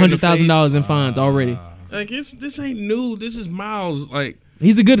I think, player in the $100,000 in face. fines already. Like this ain't new. This is Miles. Like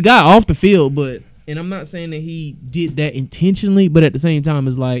He's a good guy off the field, but and I'm not saying that he did that intentionally, but at the same time,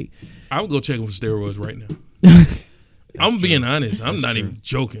 it's like I would go check him for steroids right now. I'm being honest. I'm not even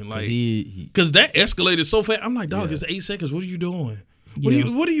joking. Like because that escalated so fast. I'm like, dog, it's 8 seconds. What are you doing? What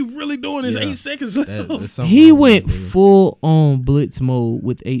are you really doing? It's 8 seconds left. he went full on blitz mode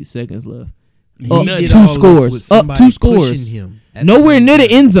with 8 seconds left. Up He did 2 all this scores. with Up somebody 2 pushing scores. him at Nowhere the near same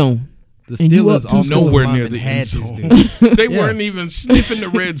the end zone. The And you Steelers up 2 offensive Nowhere near lineman the had end this zone. dude. They weren't even sniffing the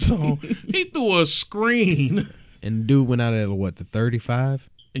red zone. He threw a screen, And dude went out at the 35?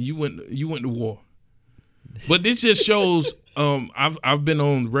 and you went to war. But this just shows. I've been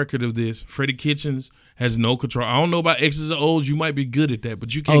on record of this. Freddie Kitchens has no control. I don't know about X's and O's. You might be good at that,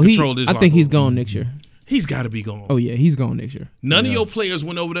 but you can't control this. I think he's locker room. gone next year. He's got to be gone. Oh yeah, he's gone next year. None of your players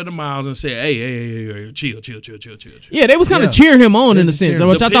went over there to Miles and said, "Hey, chill." Yeah, they was kind of Yeah. cheering him on in a Just sense, cheering.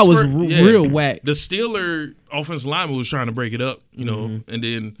 which I thought was Pittsburgh- yeah. real whack. The Steeler offensive lineman was trying to break it up, and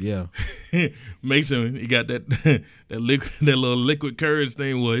then Yeah. Mason, he got that that little liquid courage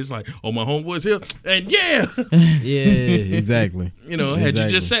thing where it's like, "Oh, my homeboy's here," and yeah, Yeah, exactly. had you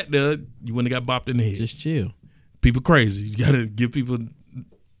just sat there, you wouldn't have got bopped in the head. Just chill. People crazy. You got to give people.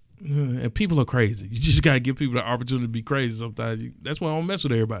 And people are crazy. You just gotta give people the opportunity to be crazy sometimes. That's why I don't mess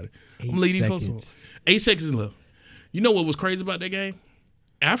with everybody. I'm leading folks on. 8 seconds left. You know what was crazy about that game?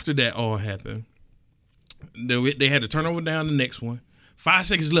 After that all happened, they had to turn over down the next one. 5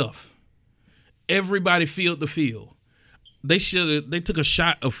 seconds left. Everybody filled the field. They took a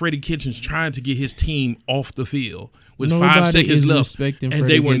shot of Freddie Kitchens trying to get his team off the field with 5 Nobody seconds is left, respecting and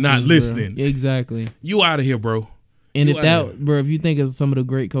Freddie they were not Kitchens, bro. listening. Exactly. You out of here, bro. And You if outta that, bro, if you think of some of the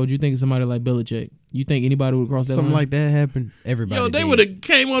great coaches, you think of somebody like Belichick. You think anybody would cross that Something line? like that happened. Everybody. Yo, they did. would have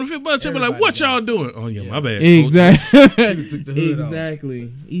came on the field, but be like, "What y'all doing?" Oh yeah, my bad. coach. Exactly. took the hood off.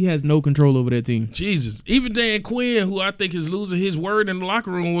 Exactly. He has no control over that team. Jesus, even Dan Quinn, who I think is losing his word in the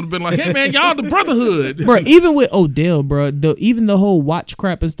locker room, would have been like, "Hey man, y'all the brotherhood." Bro, even with Odell, bro, even the whole watch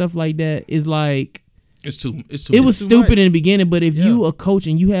crap and stuff like that is like It's too. it was too stupid much. in the beginning, but if you Yeah. a coach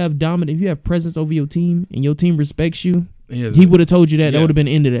and you have dominant, if you have presence over your team and your team respects you, Yeah. he would have told you that. That Yeah. would have been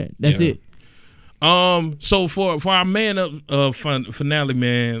the end of that. That's Yeah. it. So for our man up finale,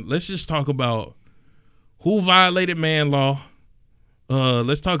 man, let's just talk about who violated man law.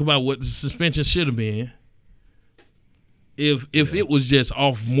 Let's talk about what the suspension should have been. If it was just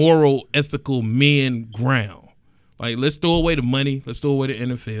off moral, ethical men ground, like let's throw away the money, let's throw away the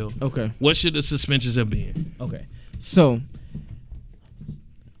NFL. Okay. What should the suspensions have been? Okay. So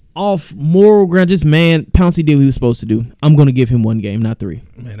off moral ground, just man, Pouncey did what he was supposed to do. I'm gonna give him 1 game, not 3.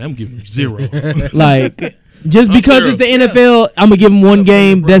 Man, I'm giving him 0. Like just I'm because serious. it's the NFL, I'm gonna give him 1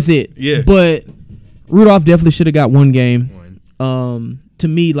 game. That's it. Yeah. But Rudolph definitely should have got 1 game. To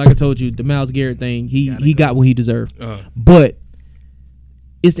me, like I told you, the Myles Garrett thing, he got what he deserved. But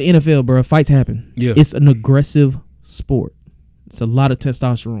it's the NFL, bro. Fights happen. Yeah. It's an aggressive sport. It's a lot of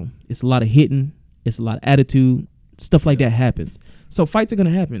testosterone. It's a lot of hitting. It's a lot of attitude. Stuff like that happens. So fights are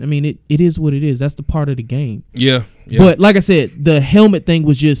gonna happen. I mean, it is what it is. That's the part of the game. Yeah. But like I said, the helmet thing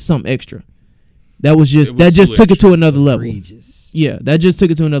was just something extra. That was just It was too took it extra. to another level. Egregious. Yeah, that just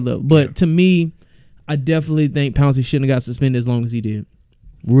took it to another level. But to me, I definitely think Pouncey shouldn't have got suspended as long as he did.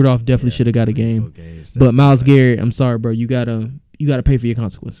 Rudolph definitely should have got a game. But Myles Garrett, I'm sorry, bro. You gotta pay for your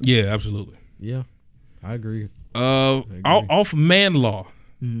consequences. Yeah, absolutely. Yeah, I agree. Off man law.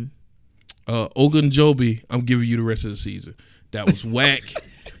 Mhm. Ogunjobi, I'm giving you the rest of the season. That was whack.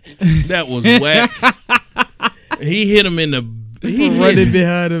 That was whack. He hit him in the. He Running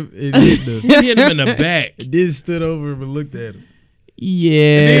behind him and he hit him in the back. then stood over him and looked at him.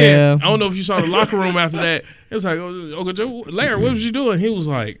 Yeah. I don't know if you saw the locker room after that. It was like, Ogunjobi, Larry, what was you doing? He was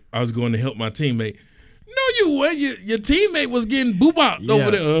like, I was going to help my teammate. No, you weren't. Your teammate was getting boop-out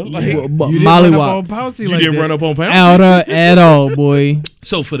over there. Like, You You didn't Molly run up Wop. on Pouncey you like didn't that. run up on Pouncey. Out at all, boy.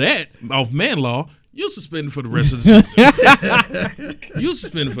 So for that, off man law, you're suspended for the rest of the season. You're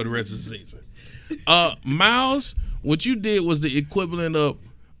suspended for the rest of the season. Miles, what you did was the equivalent of,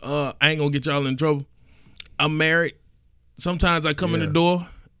 I ain't gonna get y'all in trouble. I'm married. Sometimes I come in the door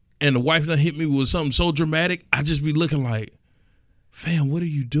and the wife done hit me with something so dramatic, I just be looking like, fam, what are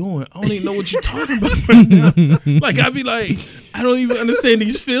you doing? I don't even know what you're talking about right now. Like, I be like, I don't even understand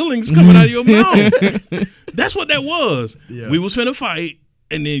these feelings coming out of your mouth. That's what that was. Yeah. We was finna fight,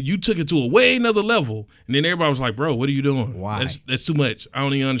 and then you took it to a way another level. And then everybody was like, bro, what are you doing? Why? That's too much. I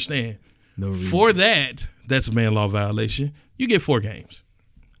don't even understand. No reason. For that, that's a man law violation. You get 4 games.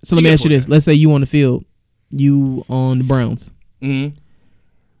 So let me You ask you get this. 4 Let's say you on the field, you on the Browns. Mm-hmm.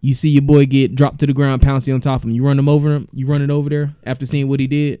 You see your boy get dropped to the ground, Pouncey on top of him. You run him over him. You running over there after seeing what he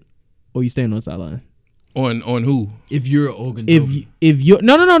did, or you stand on the sideline. On who? If you're Ogunjobi. If you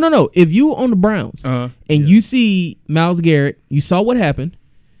no. If you on the Browns and you see Myles Garrett, you saw what happened,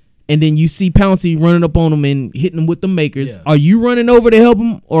 and then you see Pouncey running up on him and hitting him with the makers. Yeah. Are you running over to help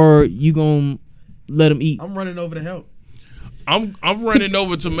him, or you gonna let him eat? I'm running over to help. I'm running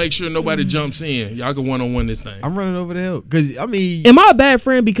over to make sure nobody jumps in. Y'all can one-on-one this thing. I'm running over to help. Because, I mean, Am I a bad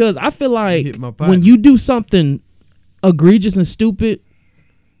friend? Because I feel like hit my partner. when you do something egregious and stupid,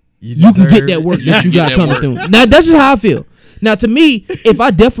 you can get that work that you Get got that coming work. through. Now that's just how I feel. Now to me, if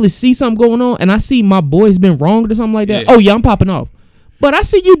I definitely see something going on and I see my boy's been wronged or something like that, Yeah. oh yeah, I'm popping off. But I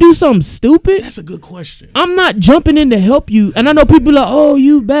see you do something stupid, That's a good question. I'm not jumping in to help you. And I know people are like, oh,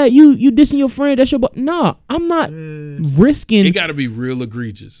 you bad, you dissing your friend. That's your boy. No, I'm not risking. It got to be real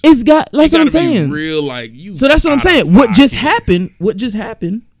egregious. It's got. That's It what I'm gotta be saying. real, like you. So that's what I'm out of saying. What just pocket. happened? What just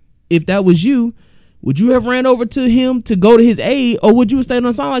happened? If that was you, would you have ran over to him to go to his aid, or would you have stayed on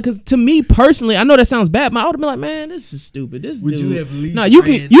the sideline? Because to me personally, I know that sounds bad, but I would have been like, man, this is stupid. This Would dude. you have at least Nah, you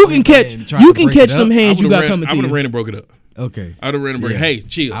ran can catch and tried you to can break catch it them up? hands you got coming I to would have you. ran and broke it up. Okay. I would have ran and broke. Yeah. Hey,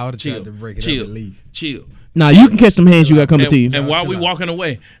 chill. I would've chill, tried to break it up chill, at least. Chill. Nah, you can catch them hands you got coming to you. And while we chill out. walking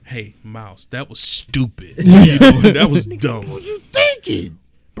away, hey, Miles, that was stupid. You know, that was dumb. What you thinking?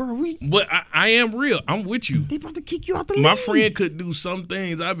 Bro, But I am real. I'm with you. they about to kick you out the My league. friend could do some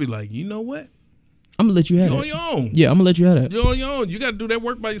things. I'd be like, you know what? I'm gonna let you have You're on it. your own. Yeah, I'm gonna let you have that. You're on your own. You got to do that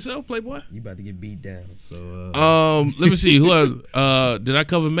work by yourself, Playboy. You about to get beat down. So, Let me see. Who else? Did I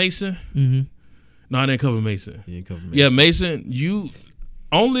cover Mason? Mm-hmm. No, I didn't cover Mason. you ain't cover me. Yeah, Mason, you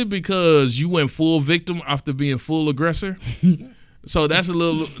only because you went full victim after being full aggressor. So that's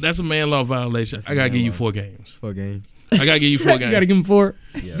a man law violation. I gotta give you 4 games. 4 games. I gotta give you 4 You gotta games give him 4.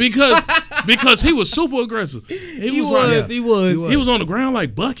 because he was super aggressive. He was like He was. he was on the ground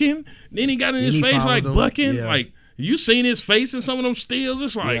like bucking. Then he got in his he face followed like him. bucking. Yeah. Like you seen his face in some of them steals.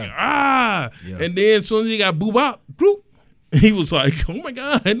 It's like Yeah. And then as soon as he got boop out, bloop, he was like, "Oh my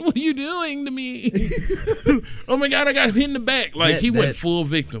God, what are you doing to me? Oh my God, I got hit in the back." Like he went full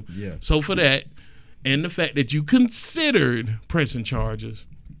victim. Yeah. So for that, and the fact that you considered pressing charges,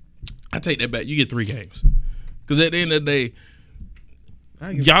 I take that back. You get 3 games. Because at the end of the day,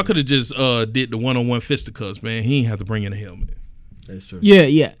 y'all could have just did the one-on-one fisticuffs, man. He ain't have to bring in a helmet. That's true.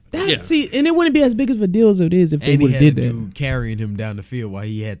 Yeah. That, Yeah. See, and it wouldn't be as big of a deal as it is if they And he would had have a did that. dude carrying him down the field while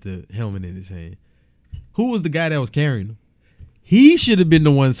he had the helmet in his hand. Who was the guy that was carrying him? He should have been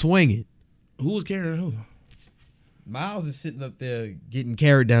the one swinging. Who was carrying who? Miles is sitting up there getting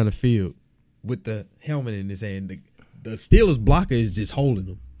carried down the field with the helmet in his hand. The Steelers blocker is just holding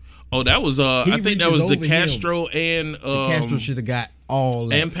him. Oh, that was I think that was reaches over DeCastro and Castro should have got all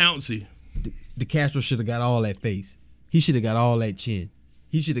that. and Pouncey. The Castro should have got all that face. He should have got all that chin.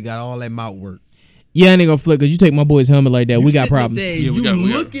 He should have got all that mouth work. Yeah, I ain't gonna flip because you take my boy's helmet like that. We got problems. Yeah, we got-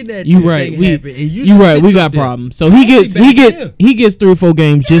 looking at You this right. thing We happen, and you just right. We sitting got up there. problems. So he gets back there. he gets 3 or 4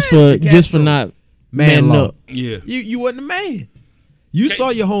 games just for Castro. not Man manning law. up. Yeah. You wasn't a man. You Okay. saw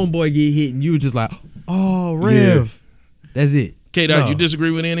your homeboy get hit, and you were just like, "Oh, Rev." That's it. K-Dot, No. you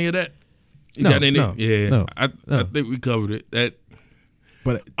disagree with any of that? You No, got any? no, Yeah. no, I no. think we covered it. That.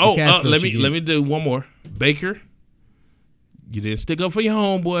 But Oh, Castro let should me do one more. Baker, you didn't stick up for your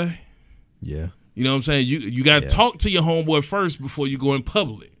homeboy. Yeah. You know what I'm saying? You got to Yeah. talk to your homeboy first before you go in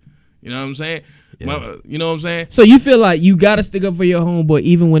public. You know what I'm saying? Yeah. You know what I'm saying? So you feel like you gotta stick up for your homeboy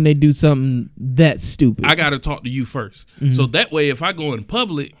even when they do something that stupid. I got to talk to you 1st. Mm-hmm. So that way, if I go in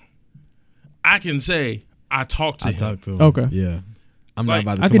public, I can say I talked to I him. talked to him. Okay. Yeah. I'm Like,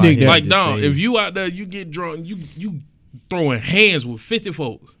 not about to I come can out dig here that. Like, and just Dom, say- if you out there, you get drunk, you throwing hands with 50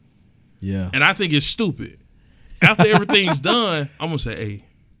 folks, Yeah. and I think it's stupid. After everything's done, I'm gonna say,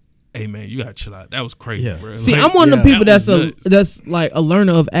 hey, man, you gotta chill out. That was crazy, Yeah. bro. See, Like, I'm one of the yeah, people that was nuts. that's like a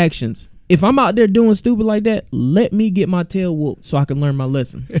learner of actions. If I'm out there doing stupid like that, let me get my tail whooped so I can learn my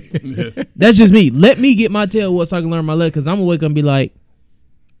lesson. That's just me. Let me get my tail whooped so I can learn my lesson. Because I'm gonna wake up and be like,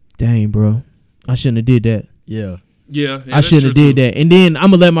 "Dang, bro, I shouldn't have did that. Yeah. yeah, I shouldn't have did that." And then I'm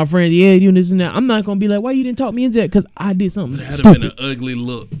gonna let my friends, yeah, you this and that. I'm not gonna be like, "Why you didn't talk me into that?" Because I did something It had to been an stupid. ugly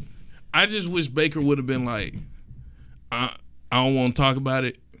look. I just wish Baker would have been like, I don't want to talk about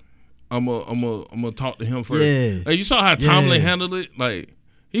it. I'm gonna talk to him first. Yeah. Like, you saw how Tomlin Yeah. handled it. Like,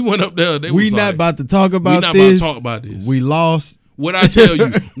 he went up there. They We was not like, about to talk about we not this. about to talk about this. We lost. What I tell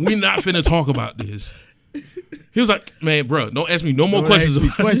you, we not finna talk about this. He was like, man, bro, don't ask me no more Don't questions ask me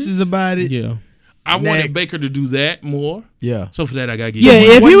about questions this. about it. Yeah, I wanted Next. Baker to do that more. Yeah. So for that, I gotta give yeah. you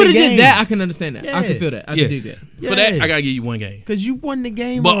one. If won he the would have did game. that, I can understand that. I Yeah. can feel that. I Yeah. can dig that. For that, Yeah. I gotta give you one game. Because you won the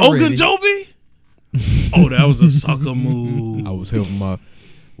game But already. Ogunjobi? Oh, that was a sucker move. I was helping him out.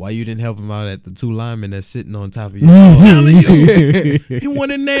 Why you didn't help him out at the 2 linemen that's sitting on top of you? telling you. He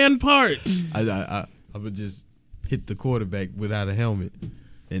wanted Nan parts. I would just hit the quarterback without a helmet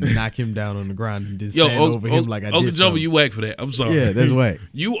and knock him down on the ground and then Yo, stand over him like I did Ogunjobi, something. you whack for that. I'm sorry. Yeah, that's whack.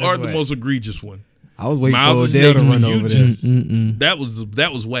 You That's are the whack. most egregious one. I was waiting Miles for is Odell to next, run you over just- there.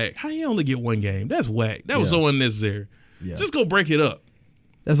 That was whack. How you only get one game? That's whack. That was Yeah. so unnecessary. Yeah. Just go break it up.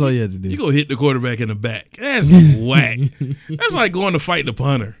 That's all you had to do. You go hit the quarterback in the back. That's whack. That's like going to fight the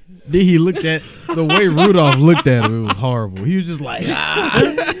punter. Then he looked at the way Rudolph looked at him. It was horrible. He was just like,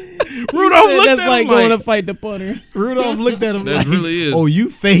 Rudolph looked That's at like him going like, to fight the punter. Rudolph looked at him That like, really is. oh, you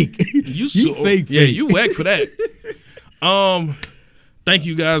fake. you fake. Yeah, you whack for that. Thank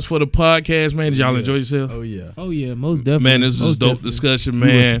you guys for the podcast, man. Did y'all enjoy yourself? Oh, yeah. Oh yeah, most definitely. Man, this is Most dope definitely. discussion, We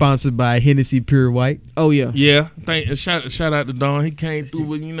were man. sponsored by Hennessy Pure White. Oh yeah. Yeah, shout out to Don. He came through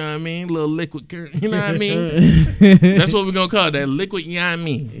with, you know what I mean, little liquid, you know what I mean. That's what we're gonna call it, that liquid. You know what I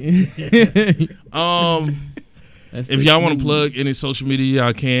mean. That's If the y'all want to smooth. plug any social media,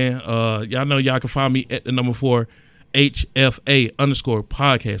 y'all can. Y'all know y'all can find me at the number 4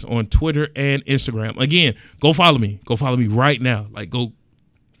 HFA_podcast on Twitter and Instagram. Again, go follow me. Go follow me right now. Like, go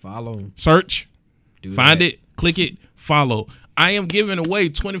Follow him. search, Do find that. it, click it, follow. I am giving away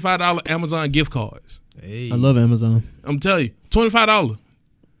 $25 Amazon gift cards. Hey. I love Amazon. I'm telling you, $25.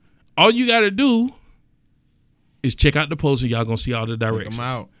 All you got to do is check out the post and y'all going to see all the Check directions. him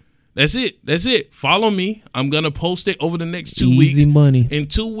out. That's it. Follow me. I'm going to post it over the next 2 Easy weeks. money. In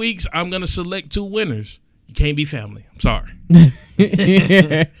 2 weeks, I'm going to select 2 winners. You can't be family. I'm sorry.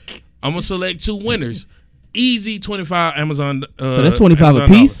 I'm going to select 2 winners. Easy 25 Amazon. So that's 25 Amazon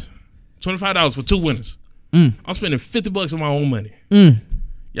a piece? dollars. $25 for 2 winners. Mm. I'm spending $50 of my own money. Mm.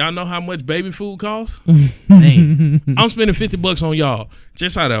 Y'all know how much baby food costs? Dang. I'm spending $50 on y'all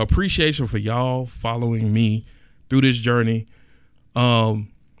just out of appreciation for y'all following me through this journey.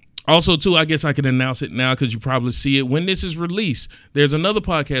 Also, too, I guess I can announce it now because you probably see it. When this is released, there's another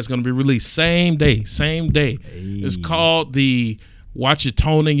podcast going to be released same day. It's called the Watch Your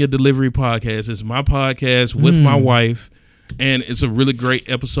Tone and Your Delivery podcast. It's my podcast with my wife, and it's a really great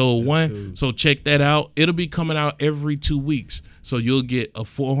episode 1. cool. So check that out. It'll be coming out every 2 weeks. So you'll get a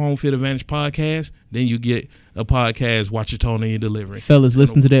full Home Field Advantage podcast. Then you get a podcast, Watch Your Tone and Your Delivery. Fellas,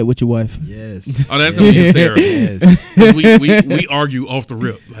 listen to that with your wife. Yes. Oh, that's going to be hysterical. Yes. 'Cause we argue off the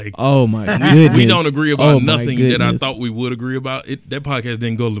rip. Like, Oh my goodness. we don't agree about Oh, my nothing that I goodness. thought we would agree about. That podcast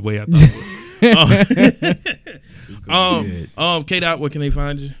didn't go the way I thought it would. K-Dot, where can they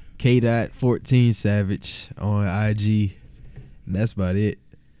find you? K.14 Savage on IG. And that's about it.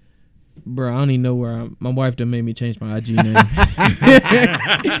 Bro, I don't even know where my wife done made me change my IG name.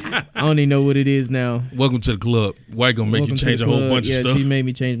 I don't even know what it is now. Welcome to the club. White gonna make Welcome you to change the a whole club. bunch of stuff. She made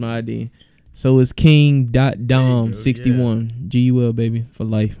me change my ID. So it's King.Dom61. GUL, baby, for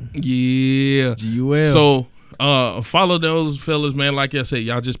life. Yeah. GUL. So follow those fellas, man. Like I said,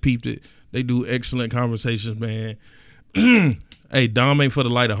 y'all just peeped it. They do excellent conversations, man. Hey, Dom ain't for the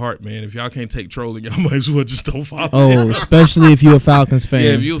light of heart, man. If y'all can't take trolling, y'all might as well just don't follow. Oh, especially if you're a Falcons fan.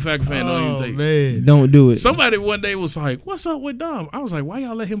 Yeah, if you a Falcons fan, don't even take it. Man. Don't do it. Somebody one day was like, "What's up with Dom?" I was like, "Why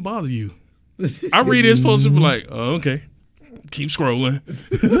y'all let him bother you?" I read his post and be like, "Oh, okay." Keep scrolling.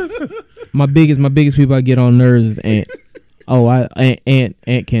 My biggest people I get on nerves is Ant. Oh,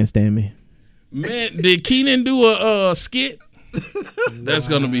 Ant can't stand me. Man, did Keenan do a skit? That's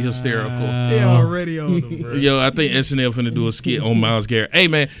gonna be hysterical. They already on them, bro. Yo, I think SNL finna do a skit on Myles Garrett. Hey,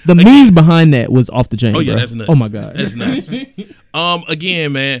 man. The memes behind that was off the chain. Oh yeah, bro. that's nuts. Oh my god, that's nuts.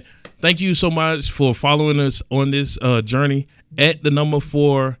 Again, man, thank you so much for following us on this journey at the number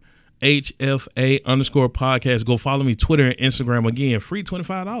 4 HFA_podcast. Go follow me Twitter and Instagram. Again, free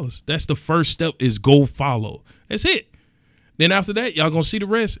 $25. That's the first step. Is go follow. That's it. Then after that, y'all gonna see the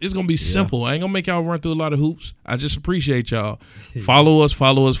rest. It's gonna be simple. I ain't gonna make y'all run through a lot of hoops. I just appreciate y'all. Follow us.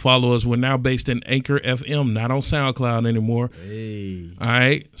 We're now based in Anchor FM, not on SoundCloud anymore. Hey. All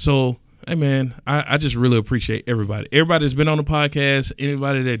right. So, hey, man, I just really appreciate everybody. Everybody that's been on the podcast,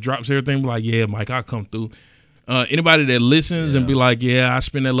 anybody that drops everything, be like, yeah, Mike, I'll come through. Anybody that listens and be like, yeah, I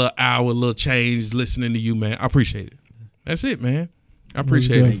spend that little hour, a little change listening to you, man. I appreciate it. That's it, man. I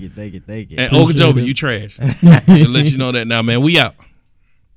appreciate it. Thank you. And Ogajobi, you trash. To let you know that now, man. We out.